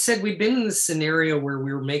said we'd been in this scenario where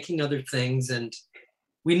we were making other things, and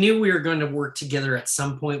we knew we were going to work together at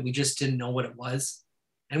some point. We just didn't know what it was.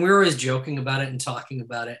 And we were always joking about it and talking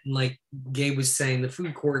about it. And like Gabe was saying, the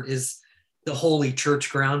food court is the holy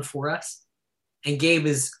church ground for us. And Gabe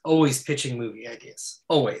is always pitching movie ideas,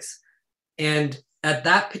 always. And at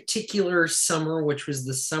that particular summer, which was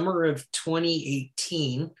the summer of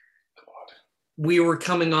 2018, we were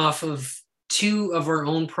coming off of two of our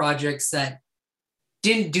own projects that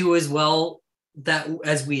didn't do as well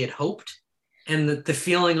as we had hoped. And the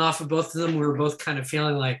feeling off of both of them, we were both kind of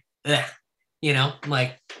feeling like, like we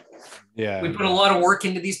put a lot of work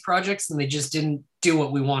into these projects and they just didn't do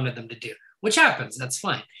what we wanted them to do, which happens. That's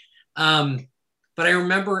fine. But I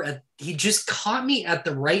remember he just caught me at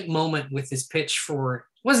the right moment with his pitch for, it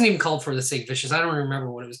wasn't even called For the Sake of Fishes. I don't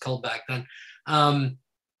remember what it was called back then.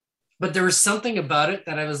 But there was something about it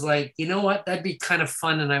that I was like, you know what, that'd be kind of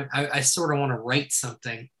fun. And I sort of want to write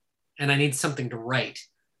something, and I need something to write.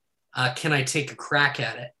 Can I take a crack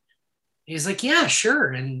at it? He's like, yeah, sure.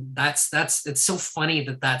 And it's so funny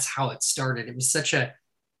that that's how it started. It was such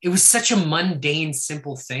a mundane,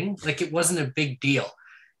 simple thing. Like, it wasn't a big deal.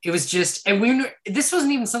 It was just, and this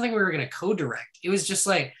wasn't even something we were going to co-direct. It was just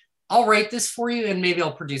like, I'll write this for you and maybe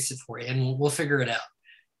I'll produce it for you and we'll figure it out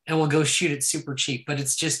and we'll go shoot it super cheap. But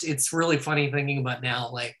it's really funny thinking about now,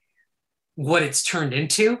 like what it's turned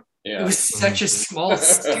into. Yeah. It was such a small,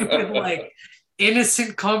 stupid, like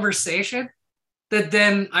innocent conversation that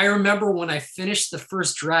then I remember when I finished the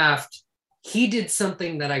first draft, he did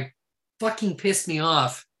something that I fucking pissed me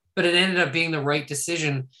off, but it ended up being the right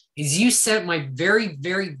decision. Is you sent my very,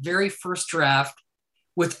 very, very first draft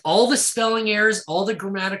with all the spelling errors, all the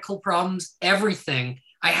grammatical problems, everything.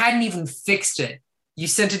 I hadn't even fixed it. You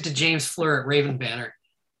sent it to James Fleur at Raven Banner.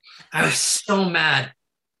 I was so mad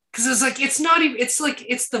because it's like, it's not even, it's like,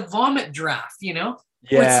 it's the vomit draft, Yeah.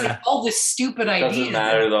 It's like all this stupid ideas. Doesn't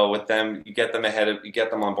matter though with them. You get them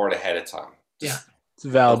on board ahead of time. Yeah. It's a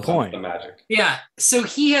valid point. The magic. Yeah. So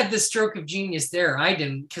he had the stroke of genius there. I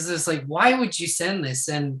didn't, because it's like, why would you send this?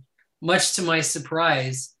 And much to my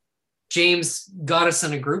surprise, James got us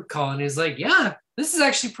on a group call and he's like, yeah, this is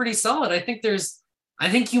actually pretty solid. I think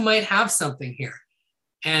you might have something here.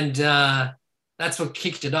 And that's what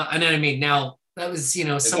kicked it off. And then, I mean, now that was,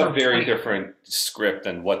 it's a very different script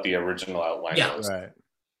than what the original outline was. Right.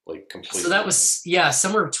 Like completely. So that was,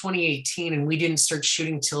 summer of 2018. And we didn't start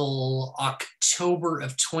shooting till October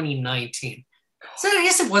of 2019. So I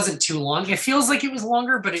guess it wasn't too long. It feels like it was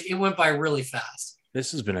longer, but it went by really fast.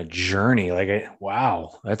 This has been a journey.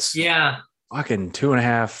 Wow. That's fucking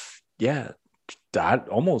 2.5. Yeah.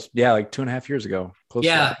 Almost. Yeah. Like 2.5 years ago. Close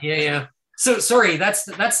to that. So sorry, that's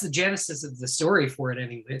the genesis of the story for it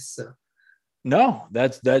anyways. So no,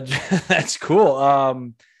 that's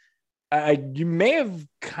cool. you may have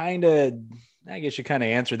kind of, I guess you kind of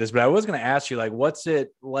answered this, but I was going to ask you, like, what's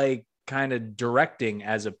it like kind of directing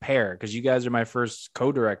as a pair? Because you guys are my first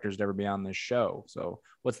co-directors to ever be on this show. So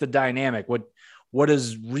what's the dynamic? What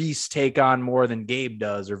does Reese take on more than Gabe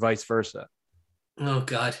does, or vice versa? Oh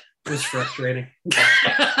God, it was frustrating.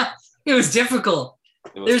 It was difficult.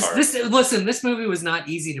 It was hard. This movie was not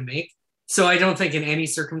easy to make. So I don't think in any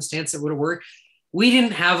circumstance it would have worked. We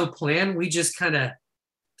didn't have a plan. We just kind of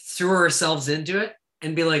threw ourselves into it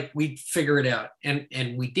and be like, we'd figure it out.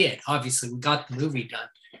 And we did. Obviously, we got the movie done.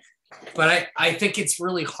 But I think it's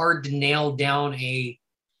really hard to nail down a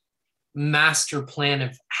master plan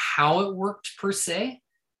of how it worked per se.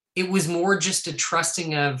 It was more just a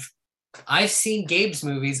trusting of, I've seen Gabe's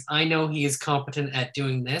movies. I know he is competent at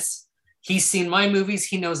doing this. He's seen my movies.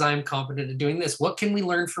 He knows I'm competent at doing this. What can we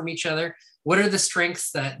learn from each other? What are the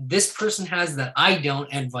strengths that this person has that I don't,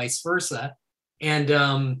 and vice versa? And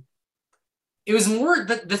it was more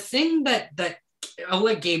the thing that I'll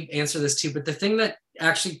let Gabe answer this too, but the thing that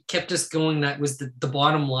actually kept us going, that was the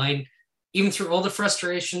bottom line, even through all the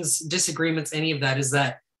frustrations, disagreements, any of that, is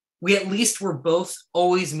that we at least were both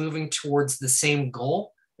always moving towards the same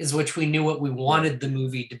goal, is which we knew what we wanted the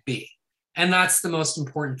movie to be. And that's the most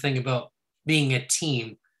important thing about being a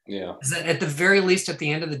team. Yeah. Is that at the very least, at the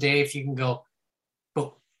end of the day, if you can go,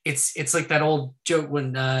 but it's like that old joke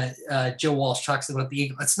when Joe Walsh talks about the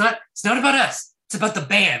Eagle. It's not about us. It's about the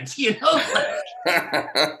band, you know?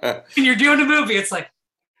 When you're doing a movie, it's like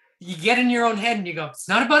you get in your own head and you go, it's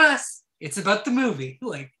not about us. It's about the movie.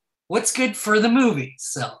 Like, what's good for the movie?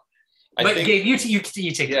 So, but Gabe, you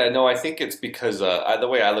take it. Yeah, no, I think it's because the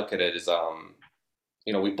way I look at it is,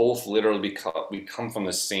 we both literally we come from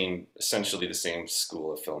essentially the same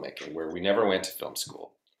school of filmmaking, where we never went to film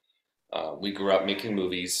school. We grew up making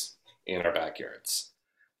movies in our backyards,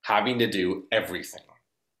 having to do everything,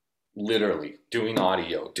 literally doing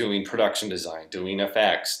audio, doing production design, doing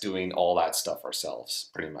effects, doing all that stuff ourselves,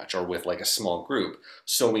 pretty much, or with like a small group.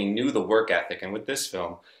 So we knew the work ethic, and with this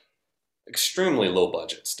film, extremely low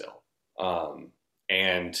budget still,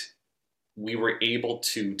 and we were able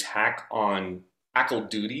to tackle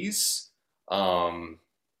duties.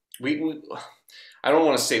 We I don't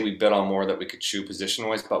want to say we bet on more that we could chew position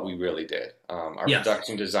wise, but we really did. Our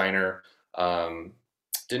production designer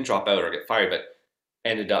didn't drop out or get fired, but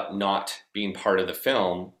ended up not being part of the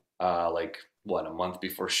film a month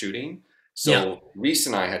before shooting. So Reese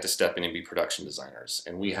and I had to step in and be production designers,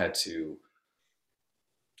 and we had to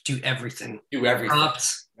do everything.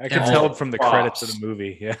 Props. I can tell from the credits of the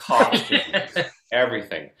movie. Yeah.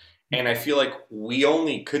 Everything. And I feel like we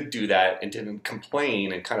only could do that and didn't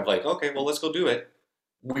complain and kind of like, okay, well, let's go do it.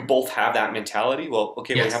 We both have that mentality. Well,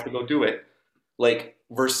 okay, we have to go do it. Like,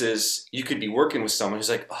 versus you could be working with someone who's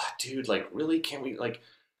like, oh, dude, like, really? Can't we,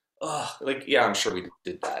 yeah, I'm sure we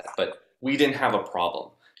did that. But we didn't have a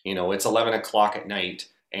problem. It's 11 o'clock at night,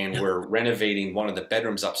 and we're renovating one of the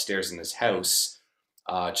bedrooms upstairs in this house,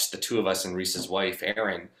 just the two of us and Reese's wife,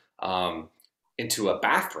 Erin, into a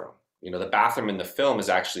bathroom. The bathroom in the film is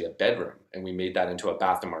actually a bedroom, and we made that into a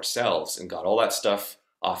bathroom ourselves and got all that stuff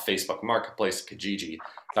off Facebook Marketplace, Kijiji.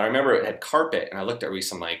 But I remember it had carpet, and I looked at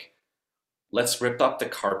Reese, I'm like, let's rip up the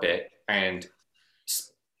carpet and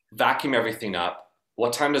vacuum everything up.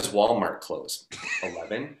 What time does Walmart close?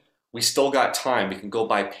 11. We still got time. We can go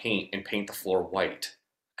buy paint and paint the floor white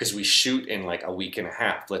because we shoot in like a week and a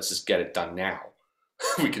half. Let's just get it done now.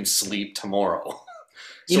 We can sleep tomorrow.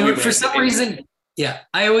 For some reason... Yeah,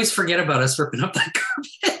 I always forget about us ripping up that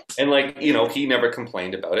carpet. And he never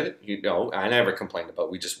complained about it. I never complained about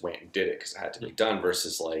it. We just went and did it because it had to be done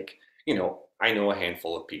versus I know a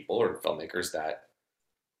handful of people or filmmakers that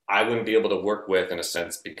I wouldn't be able to work with in a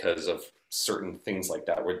sense because of certain things like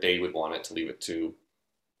that where they would want it to leave it to,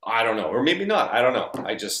 I don't know, or maybe not. I don't know.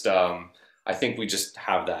 I just, I think we just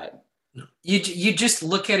have that. You just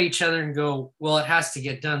look at each other and go, well, it has to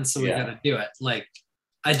get done, so we got to do it. Like,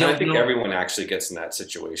 I think everyone actually gets in that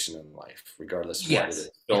situation in life, regardless of what it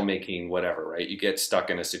is. Filmmaking, whatever, right? You get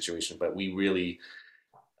stuck in a situation, but we really,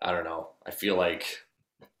 I don't know. I feel like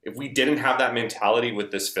if we didn't have that mentality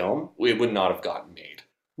with this film, it would not have gotten made.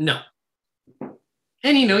 No.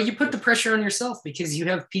 And you put the pressure on yourself because you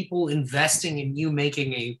have people investing in you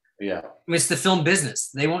making it's the film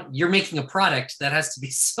business. You're making a product that has to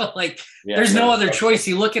be so there's no other choice.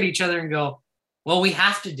 You look at each other and go, well, we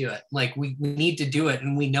have to do it. Like, we need to do it,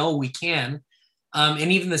 and we know we can.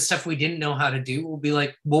 And even the stuff we didn't know how to do, we'll be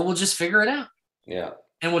like, well, we'll just figure it out. Yeah.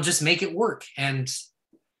 And we'll just make it work. And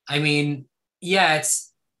I mean,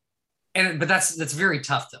 but that's very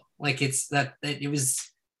tough though. Like, it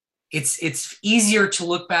was it's easier to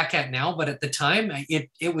look back at now, but at the time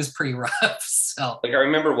it was pretty rough. So Like I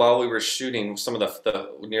remember while we were shooting some of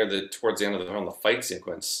the near the towards the end of the fight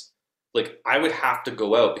sequence, like I would have to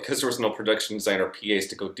go out because there was no production designer or PAs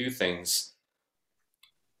to go do things.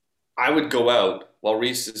 I would go out while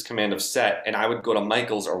Reese is command of set, and I would go to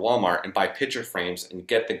Michael's or Walmart and buy picture frames and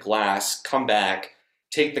get the glass, come back,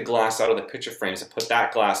 take the glass out of the picture frames and put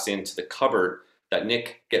that glass into the cupboard that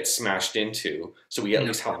Nick gets smashed into. So we at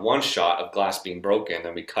least have one shot of glass being broken,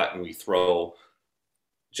 and we cut and we throw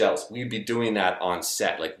gels. We'd be doing that on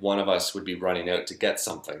set. Like one of us would be running out to get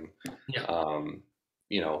something. yeah.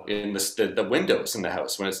 In the windows in the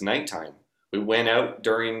house when it's nighttime. We went out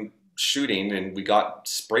during shooting and we got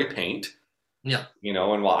spray paint. Yeah.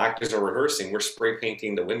 And while actors are rehearsing, we're spray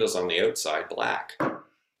painting the windows on the outside black. Or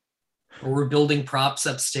we're building props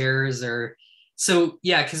upstairs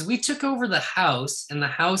because we took over the house and the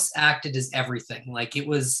house acted as everything. Like it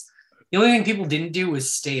was the only thing people didn't do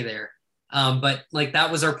was stay there. But like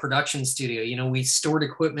that was our production studio. We stored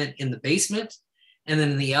equipment in the basement, and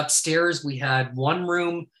then in the upstairs we had one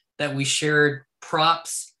room that we shared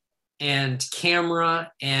props and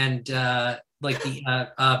camera and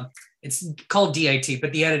it's called DIT,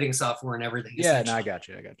 but the editing software and everything. Yeah, no, I got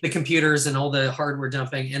you. The computers and all the hardware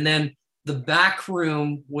dumping. And then the back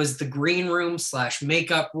room was the green room /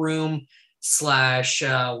 makeup room /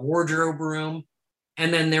 wardrobe room.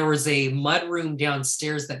 And then there was a mud room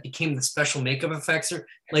downstairs that became the special makeup effects.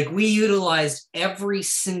 Like we utilized every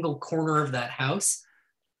single corner of that house.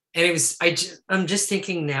 And it was, I'm just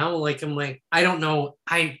thinking now, I don't know.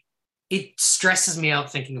 It stresses me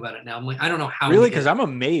out thinking about it now. I'm like, I don't know how. Really? Because I'm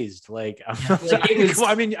amazed. I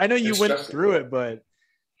mean, I know you went through it, but.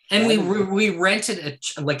 And we rented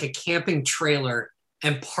a camping trailer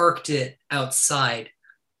and parked it outside.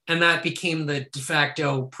 And that became the de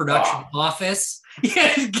facto production office.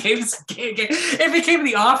 Yeah, it became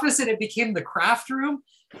the office, and it became the craft room,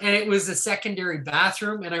 and it was a secondary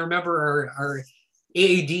bathroom. And I remember our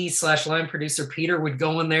AAD / line producer Peter would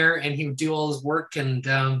go in there and he would do all his work. And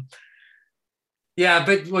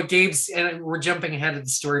but what Gabe's, and we're jumping ahead of the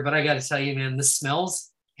story, but I got to tell you, man, the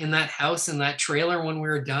smells in that house, in that trailer when we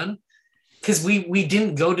were done, because we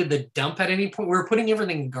didn't go to the dump at any point. We were putting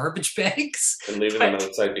everything in garbage bags and leaving them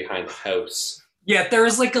outside behind the house. Yeah, there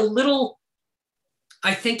was like a little,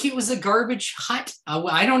 I think it was a garbage hut.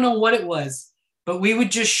 I don't know what it was, but we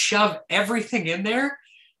would just shove everything in there,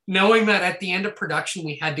 knowing that at the end of production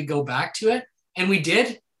we had to go back to it, and we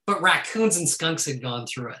did. But raccoons and skunks had gone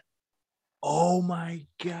through it. Oh my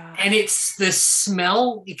God. And it's the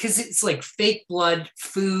smell, because it's like fake blood,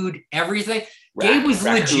 food, everything. Gabe was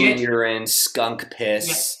legit urine, skunk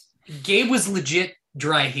piss. Yeah, Gabe was legit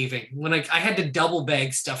dry heaving. When I had to double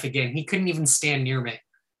bag stuff again, he couldn't even stand near me.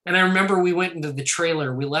 And I remember we went into the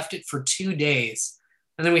trailer, we left it for 2 days,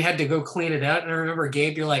 and then we had to go clean it out. And I remember,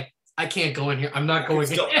 Gabe, you're like, I can't go in here. I'm not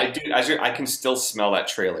going in. I can still smell that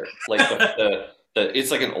trailer. Like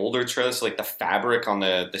it's like an older trailer, so like the fabric on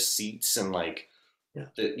the seats and like,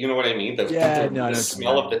 you know what I mean? The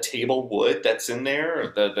smell of the table wood that's in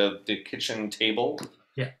there, the kitchen table.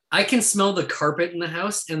 Yeah, I can smell the carpet in the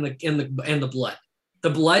house and the blood. The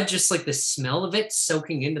blood, just like the smell of it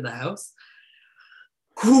soaking into the house.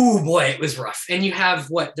 Oh boy, it was rough. And you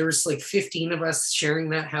have there was like 15 of us sharing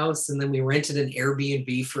that house, and then we rented an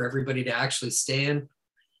Airbnb for everybody to actually stay in.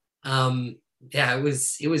 It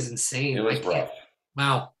was insane. It was rough.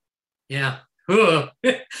 Wow. Yeah. What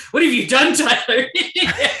have you done, Tyler?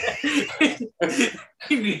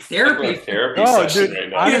 You need therapy. Oh, dude, right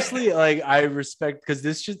now. Honestly, like I respect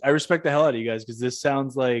the hell out of you guys, because this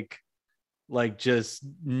sounds like just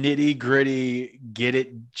nitty gritty, get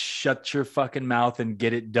it, shut your fucking mouth and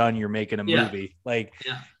get it done. You're making a movie.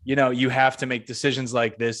 You have to make decisions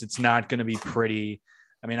like this. It's not going to be pretty.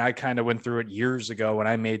 I mean, I kind of went through it years ago when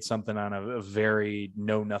I made something on a very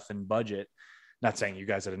nothing budget. Not saying you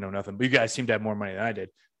guys had a nothing, but you guys seem to have more money than I did.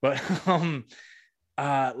 But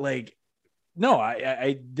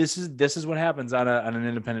this is what happens on an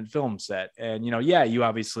independent film set. And you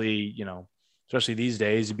obviously, especially these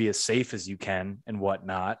days, you be as safe as you can and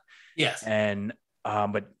whatnot. Yes. And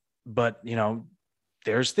but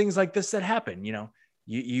there's things like this that happen.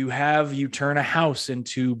 You turn a house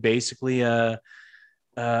into basically a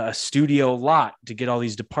studio lot to get all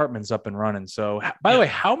these departments up and running. So, by the way,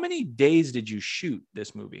 how many days did you shoot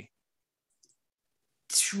this movie?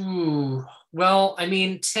 Well, I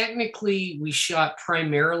mean, technically we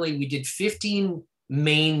did 15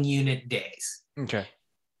 main unit days. Okay.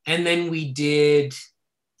 And then we did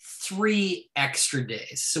 3 extra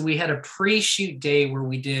days. So we had a pre-shoot day where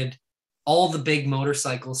we did all the big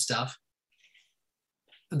motorcycle stuff.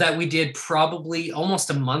 that we did probably almost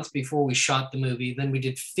a month before we shot the movie. Then we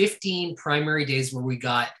did 15 primary days where we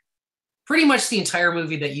got pretty much the entire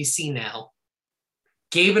movie that you see now.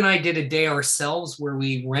 Gabe and I did a day ourselves where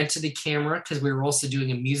we rented a camera because we were also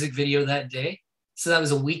doing a music video that day. So that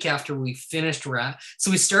was a week after we finished Rat.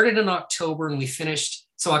 So we started in October and we finished.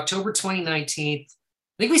 So October 2019, I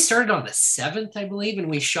think we started on the 7th, I believe, and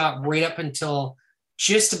we shot right up until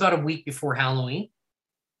just about a week before Halloween.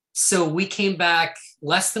 So we came back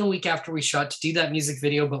less than a week after we shot to do that music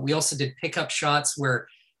video, but we also did pickup shots where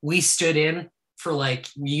we stood in for like,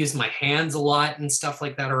 we used my hands a lot and stuff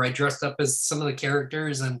like that, or I dressed up as some of the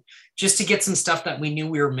characters and just to get some stuff that we knew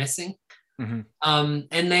we were missing. Mm-hmm.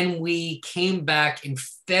 And then we came back in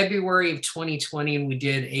February of 2020 and we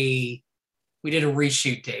did a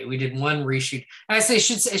reshoot day. We did one reshoot. I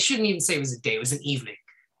shouldn't even say it was a day, it was an evening.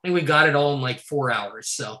 I think we got it all in like 4 hours.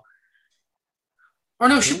 So, or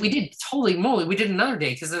no, we did, holy moly, we did another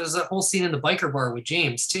day because there was a whole scene in the biker bar with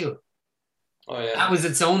James too. Oh yeah. That was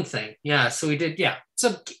its own thing. Yeah. So we did, yeah.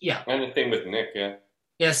 So yeah. And the thing with Nick, yeah.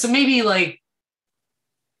 Yeah. So maybe like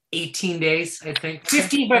 18 days, I think.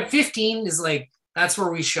 15, but 15 is like, that's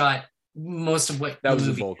where we shot most of what that was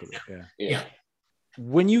the bulk of it. Yeah.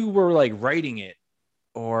 When you were like writing it,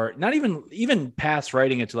 or not even past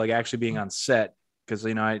writing it to like actually being on set, because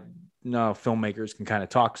I know filmmakers can kind of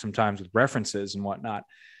talk sometimes with references and whatnot.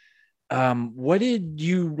 What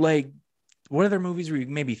other movies were you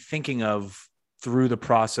maybe thinking of through the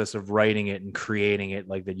process of writing it and creating it,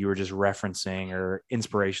 like that you were just referencing, or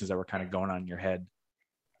inspirations that were kind of going on in your head?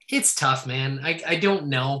 It's tough, man. I don't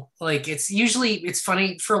know. Like it's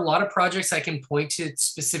funny for a lot of projects. I can point to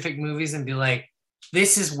specific movies and be like,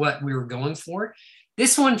 this is what we were going for.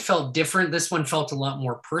 This one felt different. This one felt a lot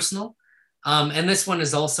more personal. And this one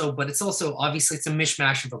is also, but it's also obviously it's a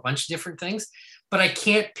mishmash of a bunch of different things, but I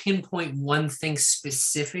can't pinpoint one thing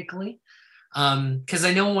specifically. Because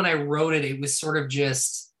I know when I wrote it, it was sort of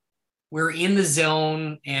just, we're in the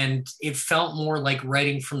zone and it felt more like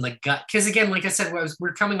writing from the gut. Because again, like I said,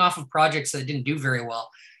 we're coming off of projects that didn't do very well.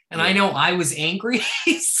 And I know I was angry.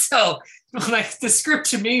 So the script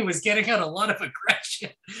to me was getting out a lot of aggression,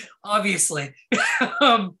 obviously.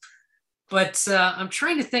 But I'm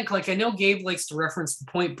trying to think, like, I know Gabe likes to reference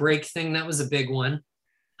the Point Break thing. That was a big one.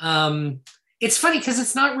 It's funny because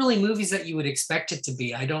it's not really movies that you would expect it to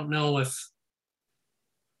be. I don't know if,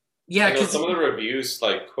 because some of the reviews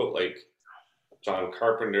like quote like John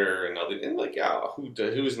Carpenter and other, and like,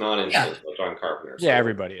 who's not into John Carpenter? So, yeah,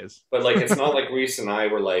 everybody is. But like, it's not like Reese and I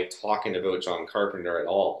were like talking about John Carpenter at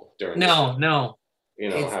all during. No.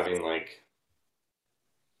 Having like.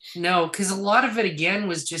 No, because a lot of it again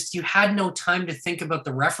was just you had no time to think about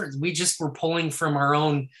the reference. We just were pulling from our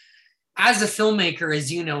own. As a filmmaker, as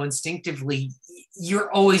you know, instinctively, you're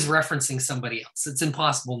always referencing somebody else. It's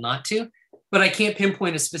impossible not to. But I can't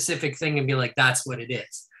pinpoint a specific thing and be like, that's what it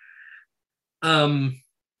is.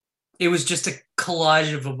 It was just a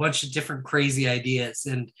collage of a bunch of different crazy ideas.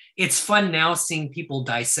 And it's fun now seeing people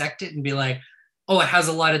dissect it and be like, oh, it has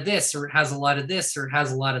a lot of this, or it has a lot of this, or it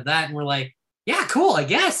has a lot of that. And we're like, yeah, cool, I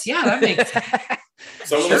guess. Yeah, that makes sense.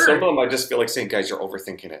 Some of them I just feel like saying, guys, you're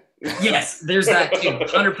overthinking it. Yes, there's that too,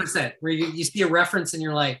 100%. Where you see a reference and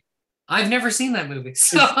you're like, I've never seen that movie,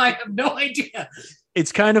 so I have no idea.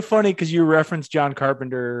 It's kind of funny because you referenced John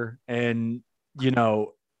Carpenter, and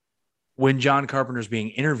when John Carpenter's being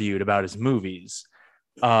interviewed about his movies,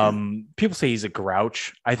 people say he's a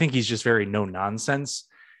grouch. I think he's just very no nonsense.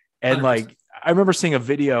 And 100%. like, I remember seeing a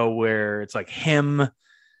video where it's like him,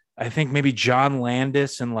 I think maybe John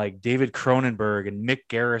Landis and like David Cronenberg, and Mick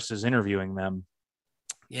Garris is interviewing them.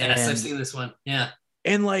 Yes, I've seen this one. Yeah.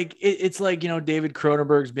 And like, it's like, David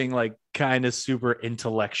Cronenberg's being like kind of super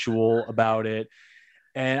intellectual about it.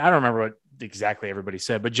 And I don't remember what exactly everybody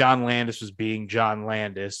said, but John Landis was being John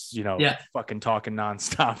Landis, fucking talking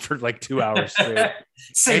nonstop for like 2 hours straight.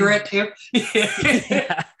 Cigarette too.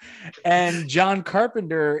 Yeah. And John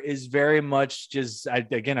Carpenter is very much just, I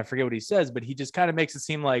forget what he says, but he just kind of makes it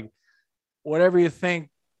seem like whatever you want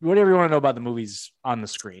to know about the movies on the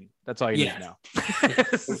screen. That's all you need to know.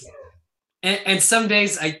 And some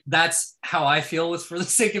days that's how I feel with For the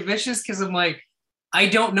Sake of Vicious, because I'm like, I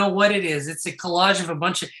don't know what it is. It's a collage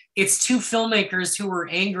of it's two filmmakers who were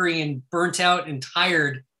angry and burnt out and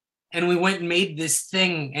tired. And we went and made this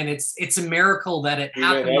thing. And it's a miracle that it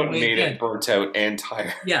happened. It burnt out and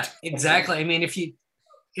tired. Yeah, exactly. I mean,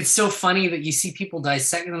 it's so funny that you see people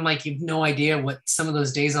dissecting them. Like, you have no idea what some of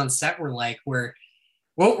those days on set were like, where,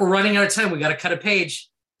 well, we're running out of time. We got to cut a page.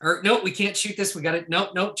 Or no, we can't shoot this. We got to,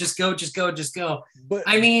 nope, just go. But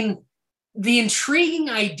I mean, the intriguing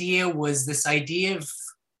idea was this idea of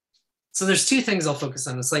So there's two things I'll focus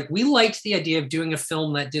on. It's like we liked the idea of doing a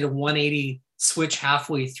film that did a 180 switch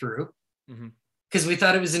halfway through because we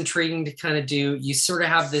thought it was intriguing to kind of do. You sort of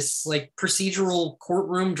have this like procedural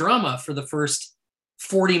courtroom drama for the first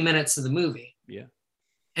 40 minutes of the movie. Yeah.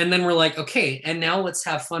 And then we're like, okay, and now let's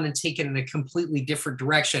have fun and take it in a completely different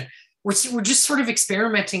direction. We're just sort of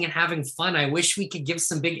experimenting and having fun. I wish we could give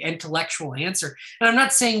some big intellectual answer. And I'm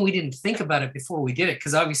not saying we didn't think about it before we did it,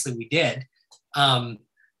 because obviously we did.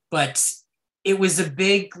 But it was a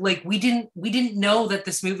big, like, we didn't know that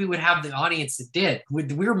this movie would have the audience it did. We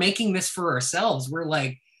were making this for ourselves. We're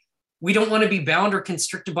like, we don't want to be bound or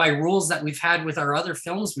constricted by rules that we've had with our other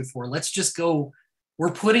films before. Let's just go.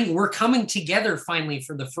 We're coming together finally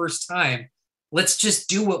for the first time. Let's just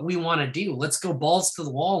do what we want to do. Let's go balls to the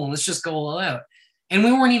wall and let's just go all out. And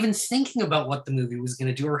we weren't even thinking about what the movie was going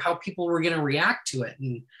to do or how people were going to react to it.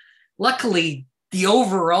 And luckily, the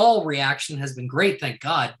overall reaction has been great, thank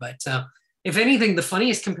God. But if anything, the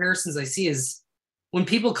funniest comparisons I see is when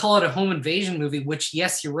people call it a home invasion movie, which,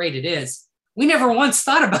 yes, you're right, it is. We never once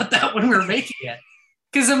thought about that when we were making it.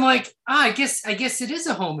 Because I'm like, I guess it is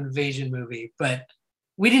a home invasion movie. But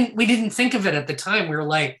we didn't think of it at the time. We were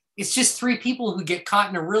like, it's just three people who get caught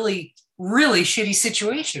in a really, really shitty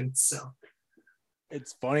situation. So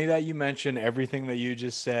it's funny that you mention everything that you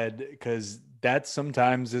just said, because that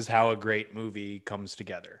sometimes is how a great movie comes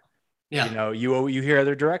together. Yeah. You know, you hear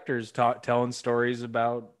other directors telling stories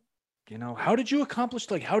about, you know, how did you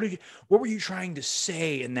accomplish, like, what were you trying to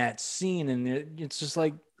say in that scene? And it's just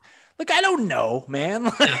like, I don't know, man.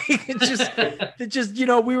 Like, it just, you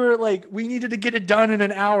know, we were like, we needed to get it done in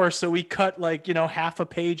an hour. So we cut like, you know, half a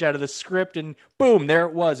page out of the script and boom, there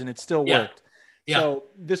it was. And it still worked. Yeah. So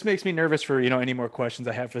this makes me nervous for, you know, any more questions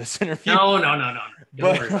I have for this interview. No.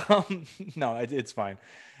 Don't worry. No, it's fine.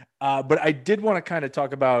 But I did want to kind of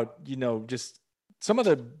talk about, you know, just some of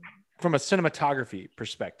from a cinematography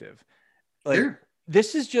perspective, like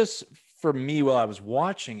This is just for me while I was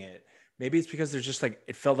watching it. Maybe it's because there's just like,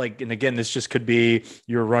 it felt like, and again, this just could be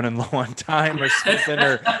you're running low on time or something,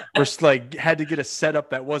 or like had to get a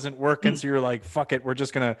setup that wasn't working. So you're like, fuck it, we're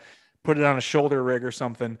just going to put it on a shoulder rig or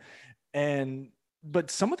something.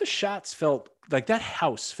 But some of the shots felt like that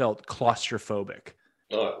house felt claustrophobic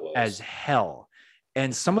as hell.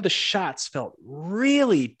 And some of the shots felt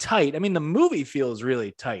really tight. I mean, the movie feels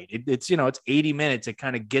really tight. It's, you know, it's 80 minutes. It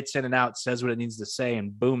kind of gets in and out, says what it needs to say,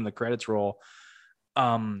 and boom, the credits roll.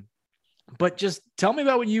 But just tell me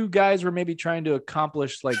about what you guys were maybe trying to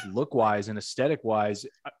accomplish, like look wise and aesthetic wise.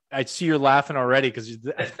 I see you're laughing already because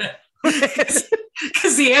the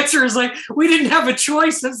answer is like, we didn't have a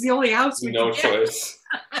choice. That's the only house we no choice.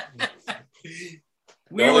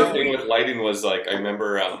 The only thing with lighting was like, I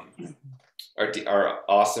remember our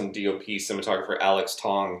awesome DOP cinematographer Alex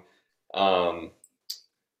Tong,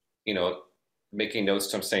 you know, making notes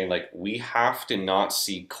to him saying like, we have to not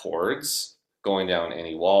see cords going down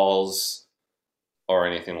any walls or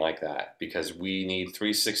anything like that, because we need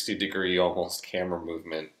 360-degree almost camera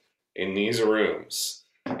movement in these rooms.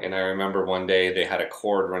 And I remember one day they had a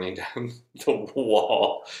cord running down the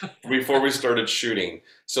wall before we started shooting.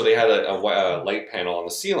 So they had a light panel on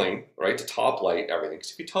the ceiling, right, to top light everything.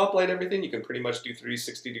 Because if you top light everything, you can pretty much do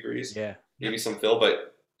 360 degrees. Yeah. Maybe some fill,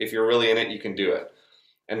 but if you're really in it, you can do it.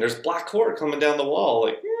 And there's black cord coming down the wall,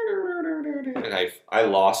 like, and I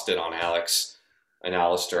lost it on Alex and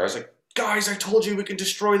Alistair. I was like, guys, I told you we can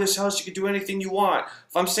destroy this house. You can do anything you want.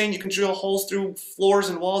 If I'm saying you can drill holes through floors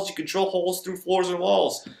and walls, you can drill holes through floors and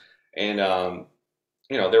walls. And,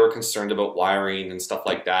 you know, they were concerned about wiring and stuff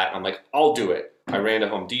like that. I'm like, I'll do it. I ran to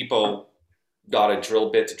Home Depot, got a drill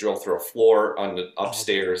bit to drill through a floor on the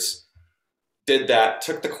upstairs. Did that,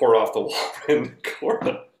 took the cord off the wall, and the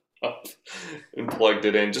cord up and plugged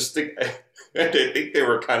it in. I think they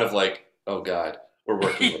were kind of like, oh God, we're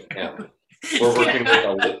working with him.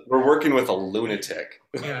 We're working with a lunatic.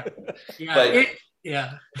 Yeah.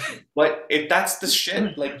 But that's the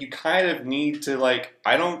shit. Like, you kind of need to, like,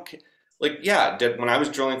 I don't like. Yeah, when I was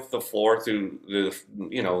drilling the floor through the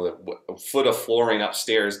foot of flooring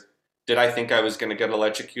upstairs, did I think I was going to get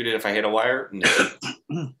electrocuted if I hit a wire?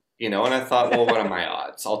 No. You know, and I thought, well, what are my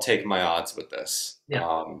odds? I'll take my odds with this.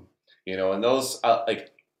 Yeah. You know, and those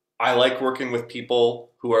like, I like working with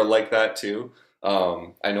people who are like that too.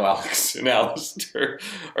 I know Alex and Alistair,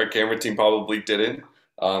 our camera team, probably didn't.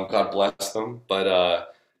 God bless them.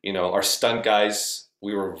 But, you know, our stunt guys,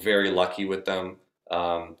 we were very lucky with them.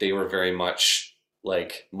 They were very much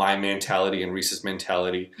like my mentality and Reese's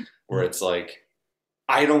mentality, where it's like,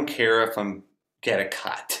 I don't care if get a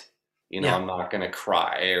cut. You know, I'm not going to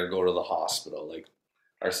cry or go to the hospital. Like,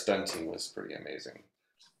 our stunt team was pretty amazing.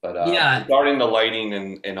 But Yeah, regarding the lighting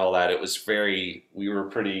and all that, it was we were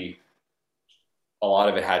pretty, a lot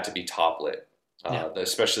of it had to be top lit, yeah.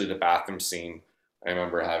 especially the bathroom scene. I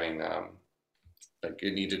remember having, like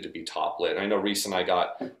it needed to be top lit. I know Reese and I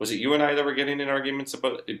was it you and I that were getting in arguments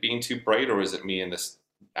about it being too bright, or was it me and this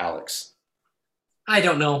Alex? I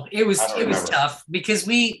don't know. I don't It was remember. tough because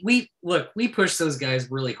we pushed those guys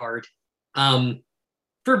really hard. Um,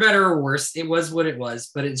 for better or worse, it was what it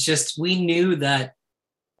was. But it's just we knew that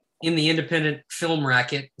in the independent film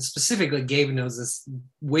racket, specifically Gabe knows this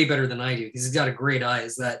way better than I do because he's got a great eye,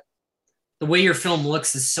 is that the way your film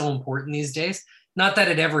looks is so important these days. Not that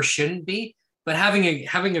it ever shouldn't be, but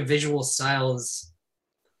having a visual style is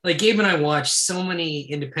like Gabe and I watch so many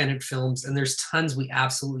independent films, and there's tons we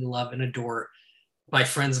absolutely love and adore by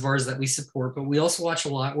friends of ours that we support. But we also watch a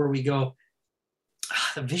lot where we go,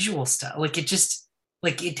 the visual style, like it just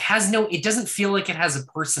like it doesn't feel like it has a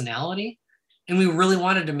personality. And we really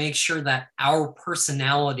wanted to make sure that our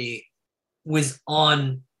personality was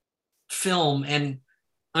on film. And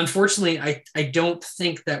unfortunately, I don't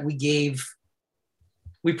think that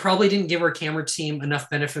we probably didn't give our camera team enough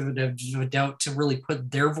benefit of a doubt to really put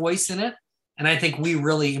their voice in it. And I think we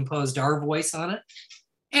really imposed our voice on it.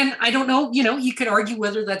 And I don't know, you could argue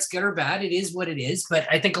whether that's good or bad. It is what it is. But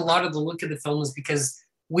I think a lot of the look of the film is because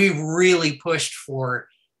we really pushed for,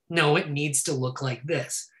 no, it needs to look like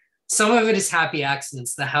this. Some of it is happy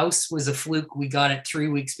accidents. The house was a fluke. We got it 3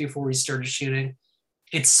 weeks before we started shooting.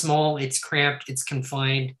 It's small, it's cramped, it's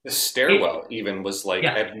confined. The stairwell even was like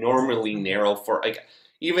Yeah, abnormally narrow for like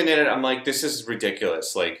even in it. I'm like, this is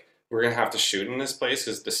ridiculous. Like we're gonna have to shoot in this place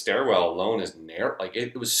because the stairwell alone is narrow. Like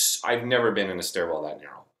it was. I've never been in a stairwell that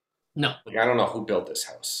narrow. no, Like I don't know who built this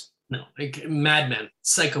house. no, like madmen,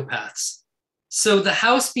 psychopaths. So the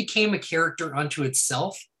house became a character unto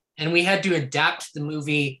itself, and we had to adapt the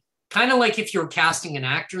movie kind of like if you were casting an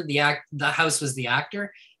actor, the house was the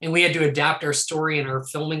actor, and we had to adapt our story and our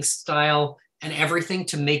filming style and everything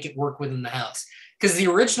to make it work within the house. Because the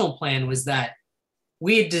original plan was that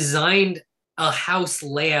we had designed a house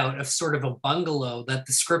layout of sort of a bungalow that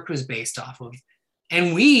the script was based off of.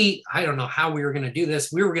 And I don't know how we were going to do this.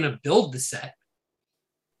 We were going to build the set.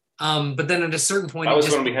 But then at a certain point, That was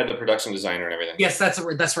when we had the production designer and everything. yes, that's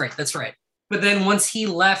right. That's right. But then once he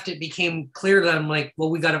left, it became clear that I'm like, well,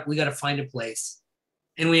 we got to find a place.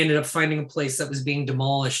 And we ended up finding a place that was being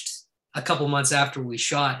demolished a couple months after we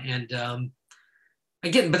shot. And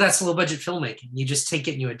again, but that's low budget filmmaking. You just take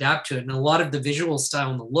it and you adapt to it. And a lot of the visual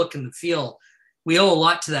style and the look and the feel, we owe a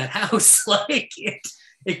lot to that house. Like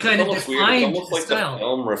it kind of It's weird. It's defined almost the like the style.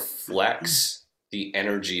 film reflects the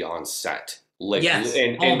energy on set, like Yes. Oh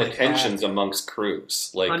and my the God. tensions amongst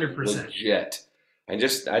crews, like 100%. legit. I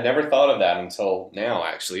never thought of that until now.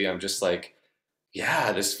 Actually, I'm just like,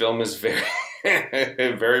 yeah, this film is very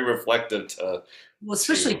very reflective Well, to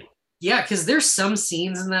especially, yeah, because there's some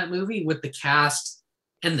scenes in that movie with the cast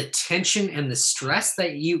and the tension and the stress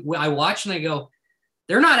that I watch and I go,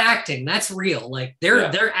 they're not acting. That's real. Like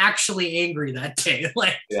Yeah. they're actually angry that day.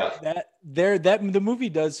 Like yeah. That the movie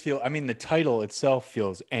does feel, I mean, the title itself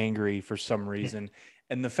feels angry for some reason.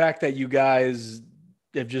 And the fact that you guys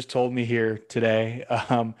have just told me here today,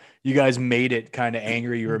 you guys made it kind of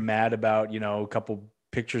angry. You were mad about, a couple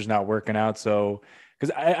pictures not working out. So,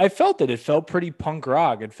 because I felt it felt pretty punk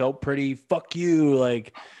rock. It felt pretty fuck you.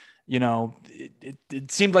 Like,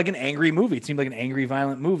 it seemed like an angry movie. It seemed like an angry,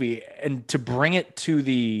 violent movie. And to bring it to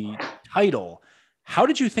the title, how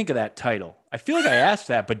did you think of that title? I feel like I asked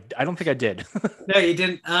that, but I don't think I did. no, you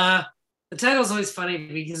didn't. The title's always funny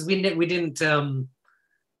because we didn't.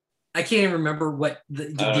 I can't even remember what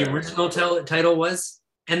the original title was,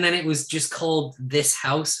 and then it was just called This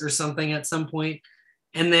House or something at some point,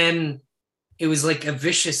 and then it was like a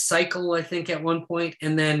vicious cycle, I think, at one point,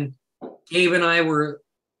 and then Gabe and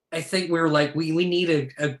I think we were like, we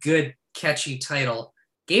need a good catchy title.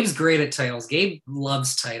 Gabe's great at titles. Gabe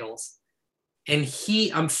loves titles. And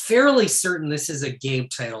I'm fairly certain this is a Gabe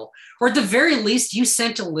title, or at the very least, you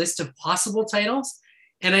sent a list of possible titles.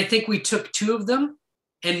 And I think we took two of them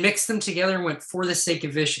and mixed them together and went For the Sake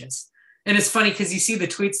of Vicious. And it's funny because you see the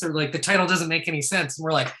tweets, they're like, the title doesn't make any sense. And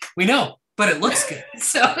we're like, we know, but it looks good.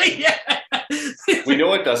 So, yeah. We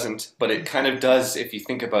know it doesn't, but it kind of does if you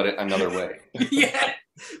think about it another way. Yeah.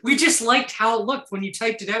 We just liked how it looked when you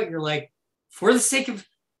typed it out. You're like, For the Sake of,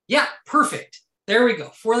 yeah, perfect. There we go.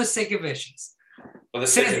 For the Sake of Vicious. For the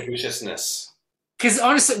sake of viciousness. Because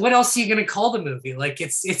honestly, what else are you going to call the movie? Like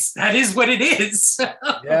that is what it is.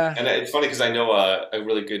 Yeah. And it's funny because I know a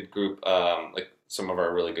really good group, like some of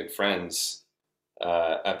our really good friends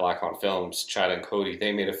at Blackhawk Films, Chad and Cody.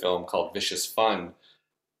 They made a film called Vicious Fun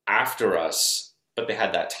after us, but they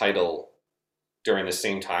had that title during the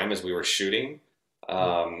same time as we were shooting.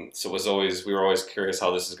 So it was always, we were always curious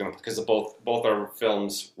how this is going to, because both our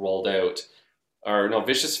films rolled out, or no,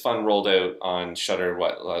 Vicious Fun rolled out on Shudder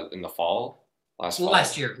in the fall,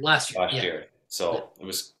 last year. Year. So it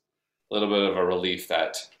was a little bit of a relief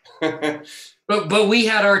that. But we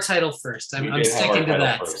had our title first. I'm sticking to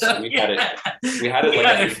that. So we had it. We had it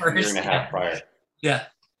like a year and a half prior. Yeah.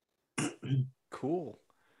 Cool.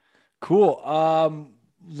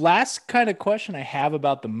 Last kind of question I have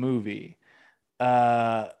about the movie,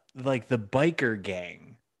 like the biker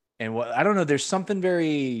gang and what, I don't know. There's something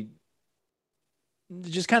very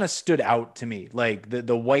just kind of stood out to me, like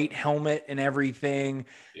the white helmet and everything.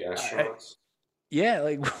 Yeah, sure.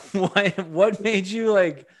 Like what made you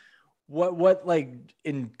like, what like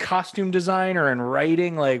in costume design or in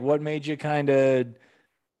writing, like what made you kind of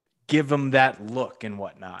give them that look and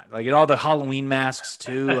whatnot? Like in all the Halloween masks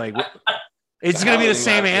too, like it's going to be the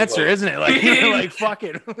same answer, isn't it? Like, you're like, fuck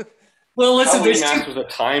it. Well, listen, Halloween mask was a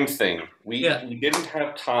time thing. We didn't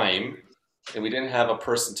have time and we didn't have a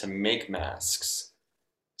person to make masks.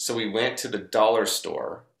 So we went to the dollar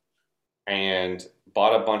store and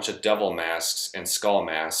bought a bunch of devil masks and skull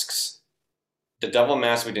masks. The devil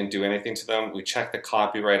masks, we didn't do anything to them. We checked the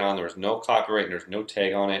copyright on. There was no copyright and there was no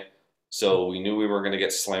tag on it. So we knew we were going to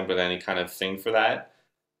get slammed with any kind of thing for that.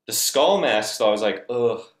 The skull masks, though, I was like,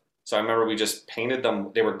 ugh. So I remember we just painted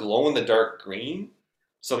them. They were glow in the dark green.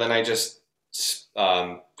 So then I just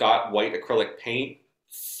got white acrylic paint,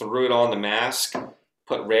 threw it on the mask,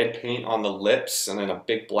 put red paint on the lips, and then a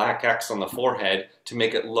big black X on the forehead to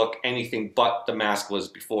make it look anything but the mask was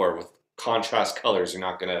before, with contrast colors. You're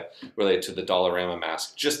not going to relate to the Dollarama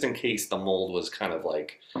mask, just in case the mold was kind of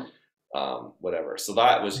like whatever. So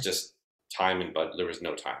that was just time and budget. There was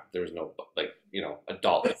no time. There was no, like, you know,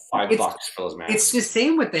 $5 for those masks. It's the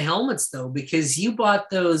same with the helmets though, because you bought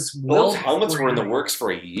those. Those helmets were in the works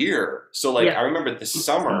for a year. So like, I remember this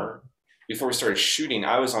summer before we started shooting,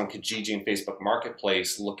 I was on Kijiji and Facebook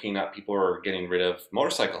Marketplace looking at people who were getting rid of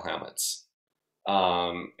motorcycle helmets.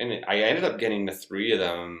 And I ended up getting the 3 of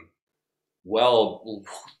them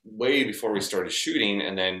way before we started shooting,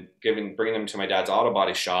 and then bringing them to my dad's auto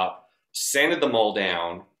body shop, sanded them all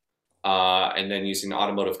down, and then using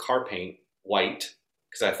automotive car paint, white,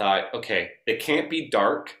 because I thought, okay, they can't be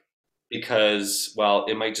dark because, well,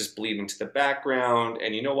 it might just bleed into the background,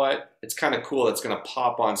 and you know what? It's kind of cool. It's going to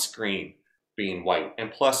pop on screen being white.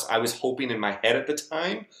 And plus, I was hoping in my head at the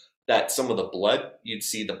time that some of the blood, you'd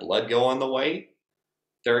see the blood go on the white.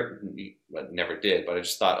 Never did, but I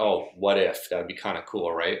just thought, oh, what if? That would be kind of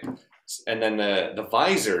cool, right? And then the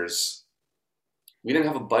visors, we didn't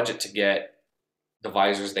have a budget to get the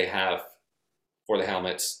visors they have for the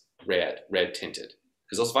helmets red tinted,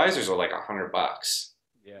 because those visors are like $100.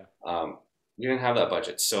 Yeah. We didn't have that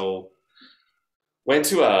budget, so went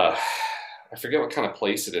to I forget what kind of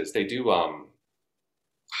place it is. They do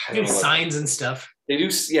signs and stuff. They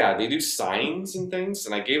do signs and things.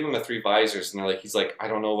 And I gave him the 3 visors, and he's like, I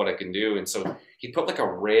don't know what I can do. And so he put like a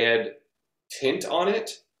red tint on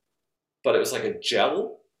it, but it was like a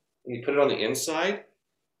gel, and he put it on the inside,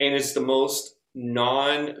 and it's the most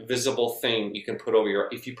non-visible thing you can put over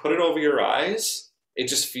if you put it over your eyes, it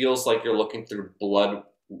just feels like you're looking through blood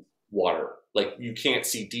water. Like you can't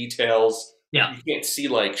see details. Yeah. You can't see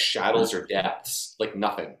like shadows or depths, like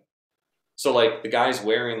nothing. So like the guys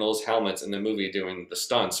wearing those helmets in the movie doing the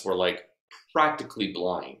stunts were like practically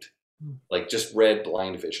blind, like just red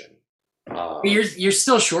blind vision. You're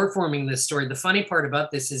still short forming this story. The funny part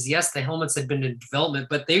about this is, yes, the helmets had been in development,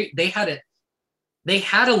 but they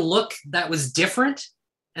had a look that was different.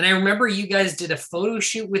 And I remember you guys did a photo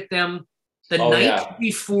shoot with them the night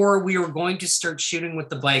before we were going to start shooting with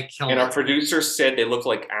the bike helmets. And our producer said they look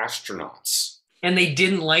like astronauts. And they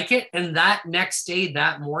didn't like it. And that next day,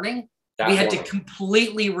 that morning, we had to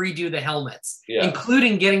completely redo the helmets,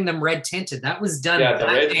 including getting them red tinted. That was done. Yeah, the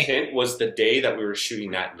red tint was the day that we were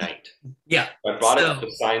shooting that night. Yeah. I brought it to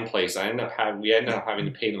the sign place. We ended up having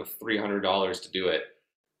to pay them $300 to do it.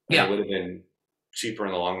 And it would have been cheaper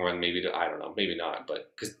in the long run, maybe I don't know, maybe not,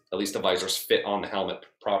 but because at least the visors fit on the helmet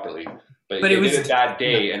properly. But it was that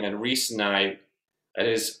day, and then Reese and I, at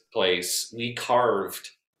his place, we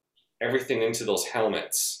carved everything into those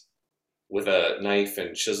helmets with a knife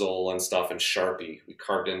and chisel and stuff and Sharpie. We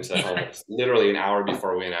carved into the helmets literally an hour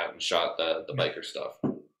before we went out and shot the biker stuff.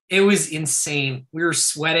 It was insane. We were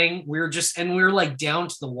sweating. We were like down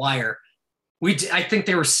to the wire. I think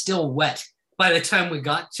they were still wet by the time we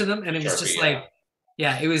got to them, and it was just like,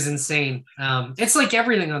 it was insane. It's like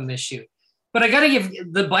everything on this shoot. But I got to give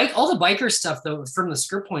all the biker stuff though from the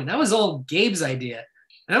script point. That was all Gabe's idea.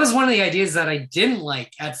 And that was one of the ideas that I didn't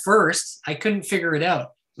like at first. I couldn't figure it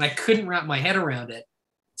out, and I couldn't wrap my head around it.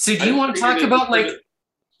 So do you want to talk about like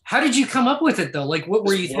how did you come up with it though? Like what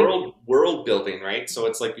were you thinking? World building, right? So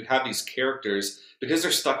it's like you have these characters because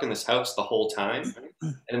they're stuck in this house the whole time,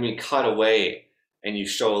 and then we cut away and you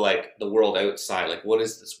show like the world outside, like what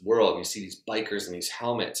is this world? And you see these bikers and these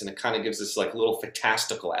helmets, and it kind of gives this like little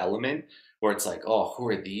fantastical element where it's like, oh, who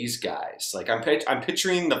are these guys? Like I'm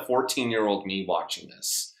picturing the 14-year-old me watching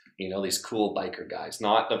this, you know, these cool biker guys,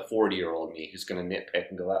 not the 40-year-old me who's going to nitpick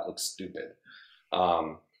and go, that looks stupid.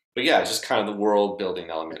 But yeah, it's just kind of the world building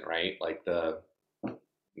element, right? Like the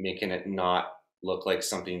making it not look like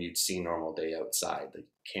something you'd see normal day outside. The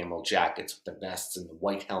camel jackets with the vests and the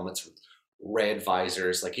white helmets with red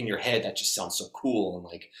visors. Like in your head, that just sounds so cool. And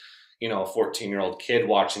like, you know, a 14-year-old kid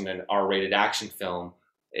watching an R-rated action film,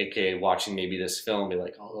 aka watching maybe this film, be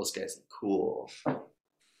like, oh, those guys look cool.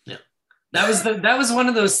 Yeah. That was one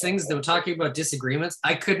of those things that were talking about disagreements.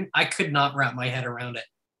 I could not wrap my head around it.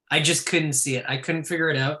 I just couldn't see it. I couldn't figure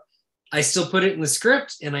it out. I still put it in the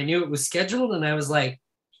script and I knew it was scheduled and I was like,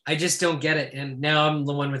 I just don't get it. And now I'm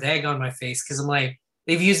the one with egg on my face because I'm like,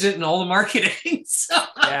 they've used it in all the marketing. So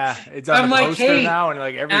yeah, it's on the poster now and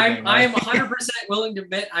like everything. I'm 100% willing to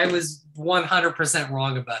admit I was 100%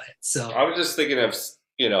 wrong about it. So I was just thinking of,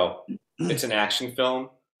 you know, it's an action film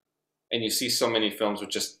and you see so many films with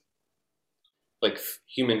just like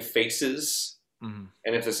human faces. Mm-hmm.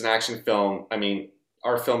 And if it's an action film, I mean,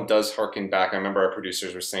 our film does harken back. I remember our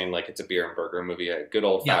producers were saying like it's a beer and burger movie, a good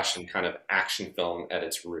old fashioned kind of action film at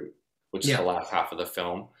its root, which is the last half of the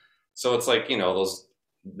film. So it's like, you know, those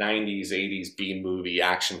 90s, 80s B movie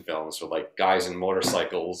action films with like guys in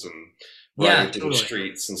motorcycles and riding through the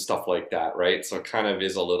streets and stuff like that, right? So it kind of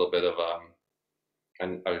is a little bit of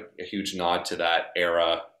a huge nod to that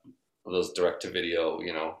era of those direct to video,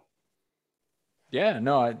 you know. Yeah,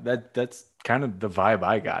 no, that's kind of the vibe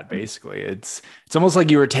I got. Basically, it's almost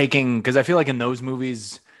like you were taking, because I feel like in those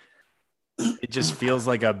movies, it just feels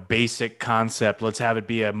like a basic concept. Let's have it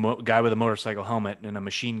be a guy with a motorcycle helmet and a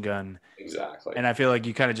machine gun. Exactly. And I feel like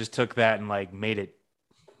you kind of just took that and like made it.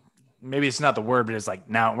 Maybe it's not the word, but it's like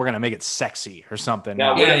now we're gonna make it sexy or something.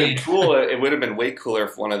 Now, it would have been cool. It would have been way cooler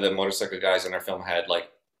if one of the motorcycle guys in our film had like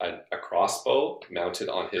a crossbow mounted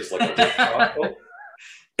on his like a crossbow.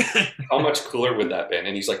 How much cooler would that have been?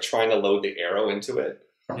 And he's like trying to load the arrow into it.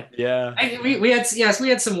 Yeah. We had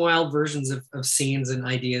some wild versions of scenes and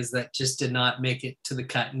ideas that just did not make it to the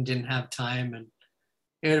cut and didn't have time, and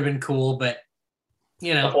it would have been cool, but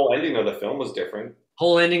you know, the whole ending of the film was different.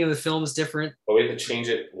 Whole ending of the film is different. But we had to change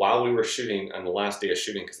it while we were shooting on the last day of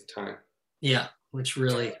shooting because of time. Yeah, which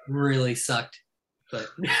really, really sucked. But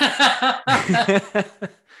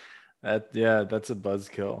that's a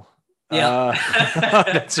buzzkill. Yeah,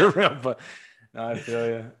 that's a real. But no, I feel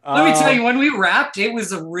you. Let me tell you, when we wrapped, it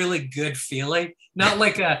was a really good feeling. Not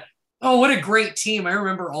like what a great team. I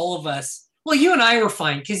remember all of us. Well, you and I were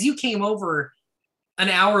fine because you came over an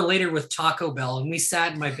hour later with Taco Bell, and we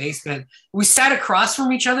sat in my basement. We sat across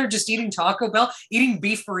from each other, just eating Taco Bell, eating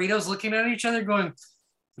beef burritos, looking at each other, going,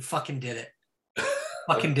 "We fucking did it!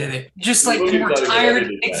 Fucking did it!" Just like we were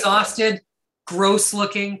tired, exhausted. Gross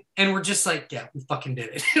looking, and we're just like, yeah, we fucking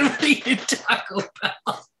did it. We eating Taco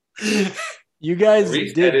Bell. You guys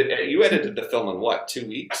you edited the film in what, 2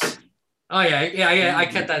 weeks? Oh yeah. I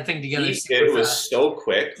cut that thing together. It was so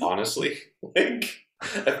quick, honestly. Like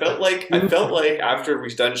I felt like after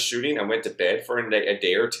we done shooting, I went to bed for a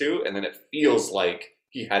day or two, and then it feels like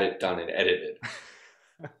he had it done and edited.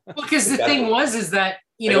 Because the thing is that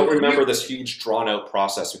I don't remember this huge drawn out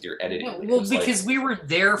process with your editing. Well, because we were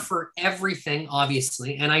there for everything,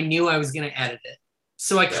 obviously, and I knew I was going to edit it.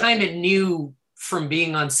 So I kind of knew from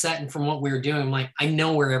being on set and from what we were doing, I'm like, I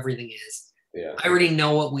know where everything is. Yeah. I already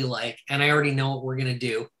know what we like, and I already know what we're going to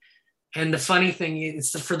do. And the funny thing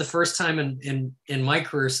is, for the first time in my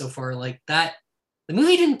career so far, like that, the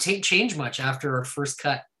movie didn't change much after our first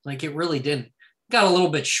cut. Like it really didn't. It got a little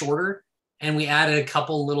bit shorter, and we added a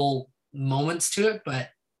couple little moments to it, but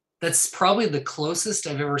that's probably the closest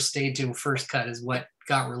I've ever stayed to a first cut is what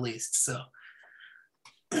got released. So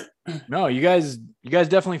no, you guys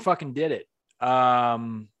definitely fucking did it.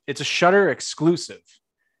 It's a Shudder exclusive,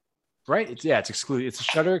 right? It's exclusive. It's a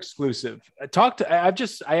Shudder exclusive.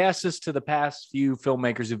 I asked this to the past few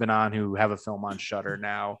filmmakers who've been on who have a film on Shudder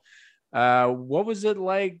now. What was it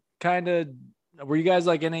like? Kind of, were you guys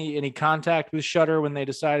like any contact with Shudder when they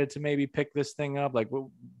decided to maybe pick this thing up? Like,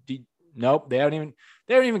 nope, they haven't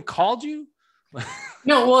even called you.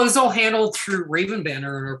 No, well, it was all handled through Raven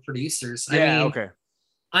Banner and our producers. Okay.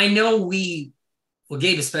 I know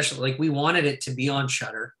Gabe especially, like we wanted it to be on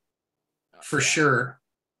Shudder for sure.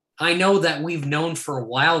 I know that we've known for a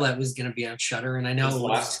while that was going to be on Shudder, and I know It was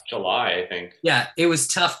last July, I think. yeah, it was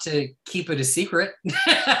tough to keep it a secret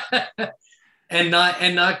and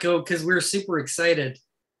not go because we were super excited.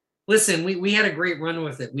 Listen, we had a great run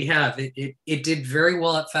with it. We have it did very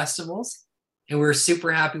well at festivals, and we were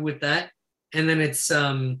super happy with that. And then its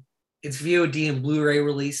VOD and Blu-ray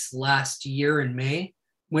release last year in May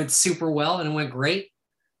went super well, and it went great.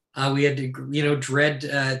 We had to,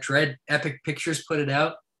 Dread Epic Pictures put it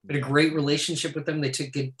out. We had a great relationship with them. They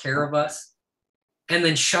took good care of us. And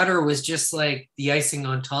then Shudder was just like the icing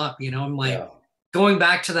on top. I'm like going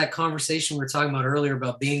back to that conversation we were talking about earlier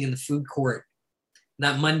about being in the food court,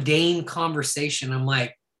 that mundane conversation. I'm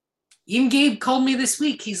like, even Gabe called me this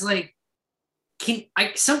week. He's like,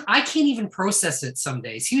 I can't even process it some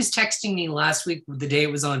days. He was texting me last week, the day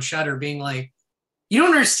it was on Shudder, being like, you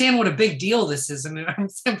don't understand what a big deal this is. And I'm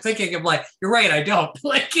thinking, I'm like, you're right, I don't.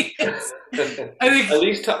 Like, I think at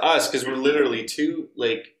least to us, because we're literally two,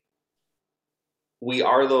 like, we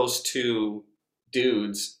are those two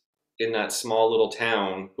dudes in that small little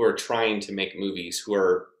town who are trying to make movies, who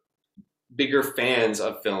are bigger fans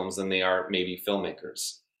of films than they are maybe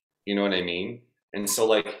filmmakers. You know what I mean? And so,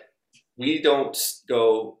 like, we don't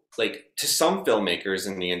go, like, to some filmmakers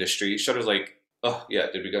in the industry, Shudder's like, oh, yeah,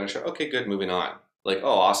 did we go on Shudder? Okay, good, moving on. Like,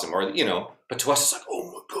 oh, awesome. Or, but to us, it's like,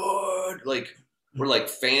 oh, my God. Like, we're, like,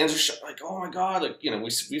 fans of Shudder. Like, oh, my God. Like,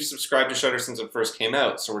 we've subscribed to Shudder since it first came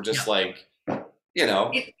out. So we're just like,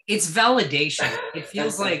 It's validation. It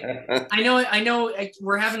feels like, I know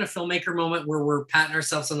we're having a filmmaker moment where we're patting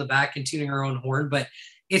ourselves on the back and tuning our own horn, but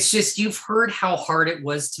it's just, you've heard how hard it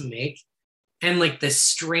was to make and, like, the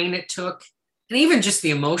strain it took, and even just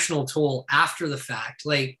the emotional toll after the fact.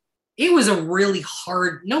 Like, it was a really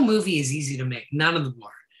hard, no movie is easy to make. None of them are.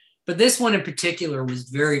 But this one in particular was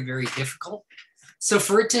very, very difficult. So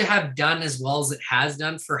for it to have done as well as it has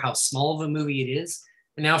done for how small of a movie it is,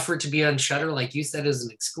 and now for it to be on Shudder, like you said, as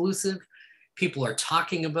an exclusive, people are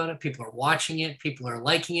talking about it, people are watching it, people are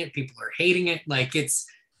liking it, people are hating it. Like, it's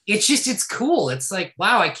cool. It's like,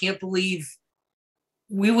 wow, I can't believe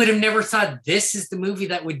we would have never thought this is the movie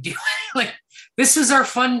that would do it. Like, this was our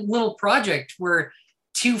fun little project where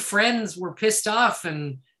two friends were pissed off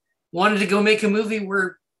and wanted to go make a movie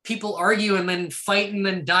where people argue and then fight and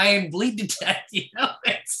then die and bleed to death.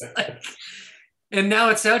 It's like, and now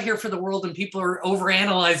it's out here for the world and people are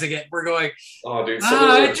overanalyzing it. We're going, oh, dude,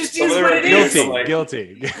 it just is what it is.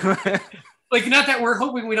 Guilty. Like, not that we're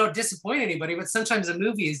hoping we don't disappoint anybody, but sometimes a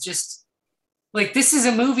movie is just like, this is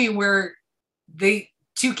a movie where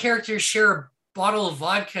two characters share a bottle of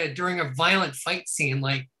vodka during a violent fight scene.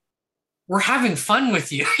 Like, we're having fun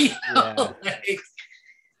with you. Like,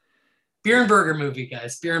 beer and burger movie,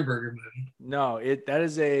 guys. Beer and burger movie. No, that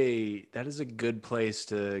is a good place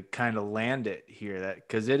to kind of land it here.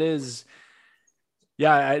 Because it is.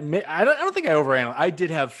 Yeah, I admit, I don't think I overanalyzed. I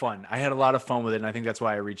did have fun. I had a lot of fun with it, and I think that's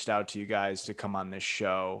why I reached out to you guys to come on this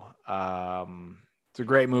show. It's a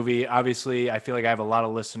great movie. Obviously, I feel like I have a lot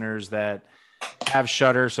of listeners that have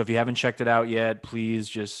Shudder, so if you haven't checked it out yet, please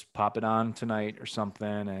just pop it on tonight or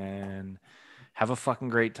something and have a fucking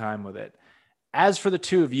great time with it. As for the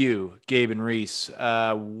two of you, Gabe and Reese,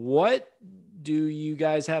 what do you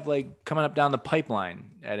guys have, like, coming up down the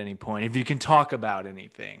pipeline at any point? If you can talk about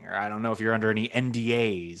anything, or I don't know if you're under any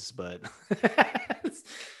NDAs, but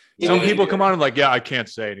some people come on and like, yeah, I can't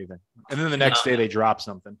say anything. And then the next day they drop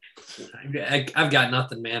something. I've got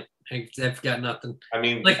nothing, man. I've got nothing.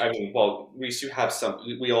 Well, Reese, you have some.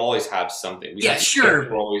 We always have something. Sure.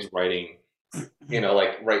 We're always writing.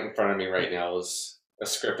 Like right in front of me right now is a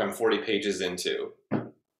script I'm 40 pages into.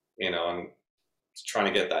 I'm trying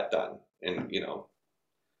to get that done. And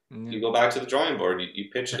you go back to the drawing board. You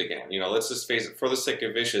pitch it again. Let's just face it. For the Sake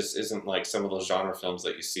of Vicious isn't like some of those genre films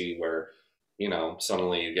that you see where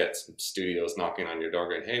suddenly you get some studios knocking on your door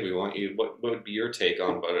going, hey, we want you. What would be your take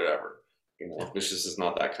on whatever? Vicious is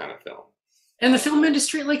not that kind of film. And the film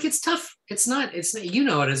industry, like, it's tough. It's not, it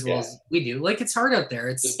as well as we do. Like, it's hard out there.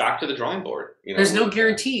 It's just back to the drawing board. There's no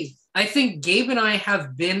guarantee. I think Gabe and I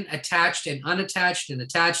have been attached and unattached and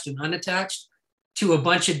attached and unattached to a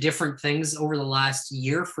bunch of different things over the last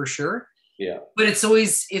year for sure. Yeah. But it's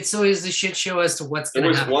always a shit show as to what's going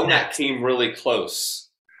to happen. There was one next. that came really close.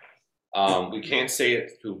 We can't say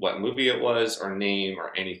what movie it was or name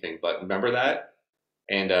or anything, but remember that?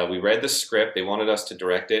 And we read the script. They wanted us to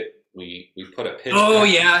direct it. We put a pitch. Oh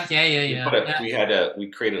back. Yeah. We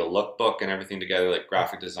created a lookbook and everything together. Like,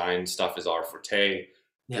 graphic design stuff is our forte.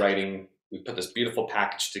 Yeah. Writing. We put this beautiful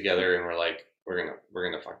package together, and we're like, we're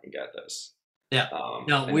gonna fucking get this. Yeah.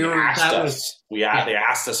 They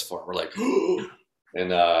asked us for it. We're like,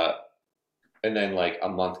 and And then like a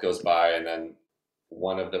month goes by, and then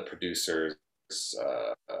one of the producers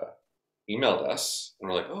emailed us, and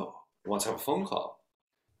we're like, "Oh, he wants to have a phone call."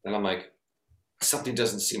 And I'm like, "Something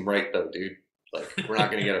doesn't seem right, though, dude. Like, we're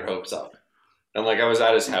not gonna get our hopes up." And like, I was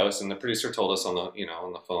at his house, and the producer told us on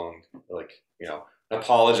the phone, like,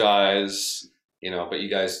 apologize, but you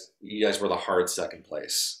guys were the hard second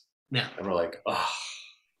place. Yeah. And we're like, oh.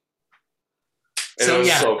 And So, it was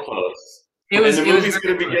yeah. so close. It was. And the It was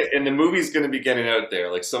movie's gonna be getting out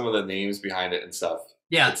there, like some of the names behind it and stuff.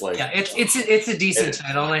 Yeah, It's like, it's a decent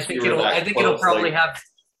title, and I think it'll probably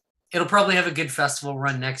have a good festival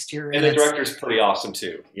run next year. And the director's pretty awesome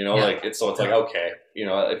too. Like it's like, okay,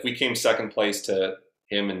 if we came second place to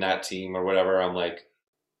him and that team or whatever, I'm like,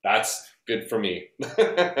 that's good for me.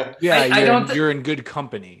 Yeah, you're in good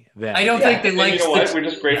company then. I don't think they like. You know what? We're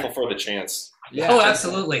just grateful for the chance. Yeah. Oh,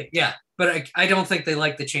 absolutely, yeah. But I don't think they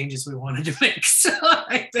like the changes we wanted to make. So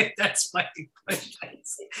I think that's my question.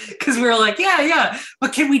 Because we were like, yeah,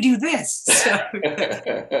 but can we do this? So.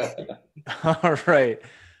 All right.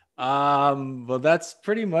 Well, that's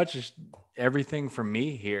pretty much everything from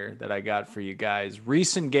me here that I got for you guys.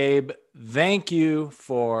 Reese and Gabe, thank you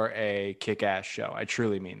for a kick-ass show. I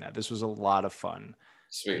truly mean that. This was a lot of fun.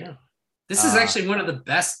 Sweet. Yeah. This is actually one of the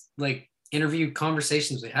best interview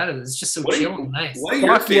conversations we had. It's just so chill and nice. I'm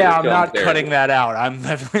not cutting that out. I'm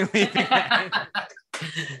definitely leaving that.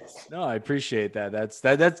 No, I appreciate that.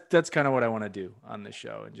 That's kind of what I want to do on this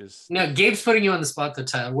show, and just. No, Gabe's putting you on the spot, though,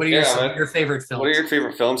 Tyler. What are your favorite films? What are your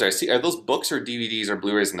favorite films? Are those books or DVDs or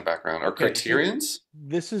Blu-rays in the background? Or Criterions?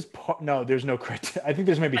 This is no. There's no Criterion. I think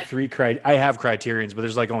there's maybe 3 I have Criterions, but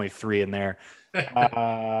there's only 3 in there.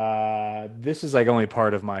 This is only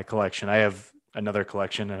part of my collection. I have another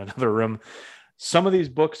collection in another room. Some of these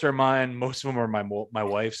books are mine. Most of them are my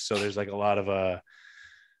wife's. So there's a lot of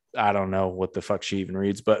I don't know what the fuck she even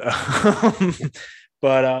reads, but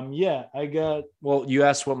yeah, I got. Well, you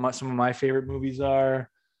asked what some of my favorite movies are.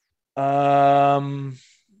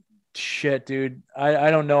 Shit, dude, I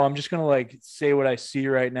don't know. I'm just gonna say what I see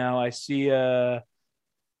right now. I see Her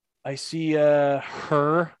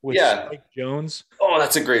with Spike Jonze. Oh,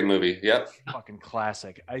 that's a great movie. Yep. Fucking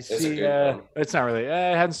classic. I see it's not really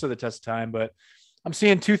it hadn't stood the test of time, but I'm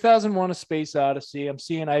seeing 2001: A Space Odyssey.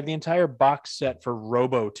 I have the entire box set for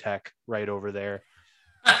Robotech right over there.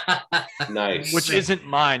 Nice. Which isn't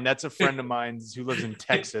mine. That's a friend of mine who lives in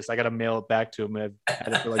Texas. I got to mail it back to him. I've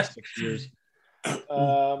had it for 6 years. I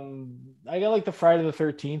got the Friday the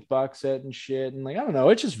 13th box set and shit. And I don't know.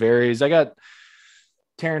 It just varies. I got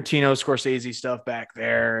Tarantino, Scorsese stuff back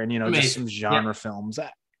there, and just some genre films.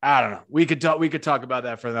 I don't know. We could talk about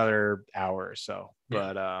that for another hour or so.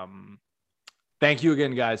 But thank you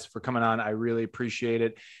again, guys, for coming on. I really appreciate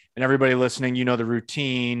it. And everybody listening, the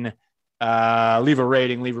routine. Leave a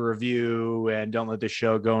rating, leave a review, and don't let this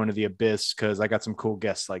show go into the abyss, because I got some cool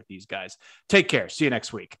guests like these guys. Take care. See you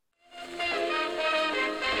next week.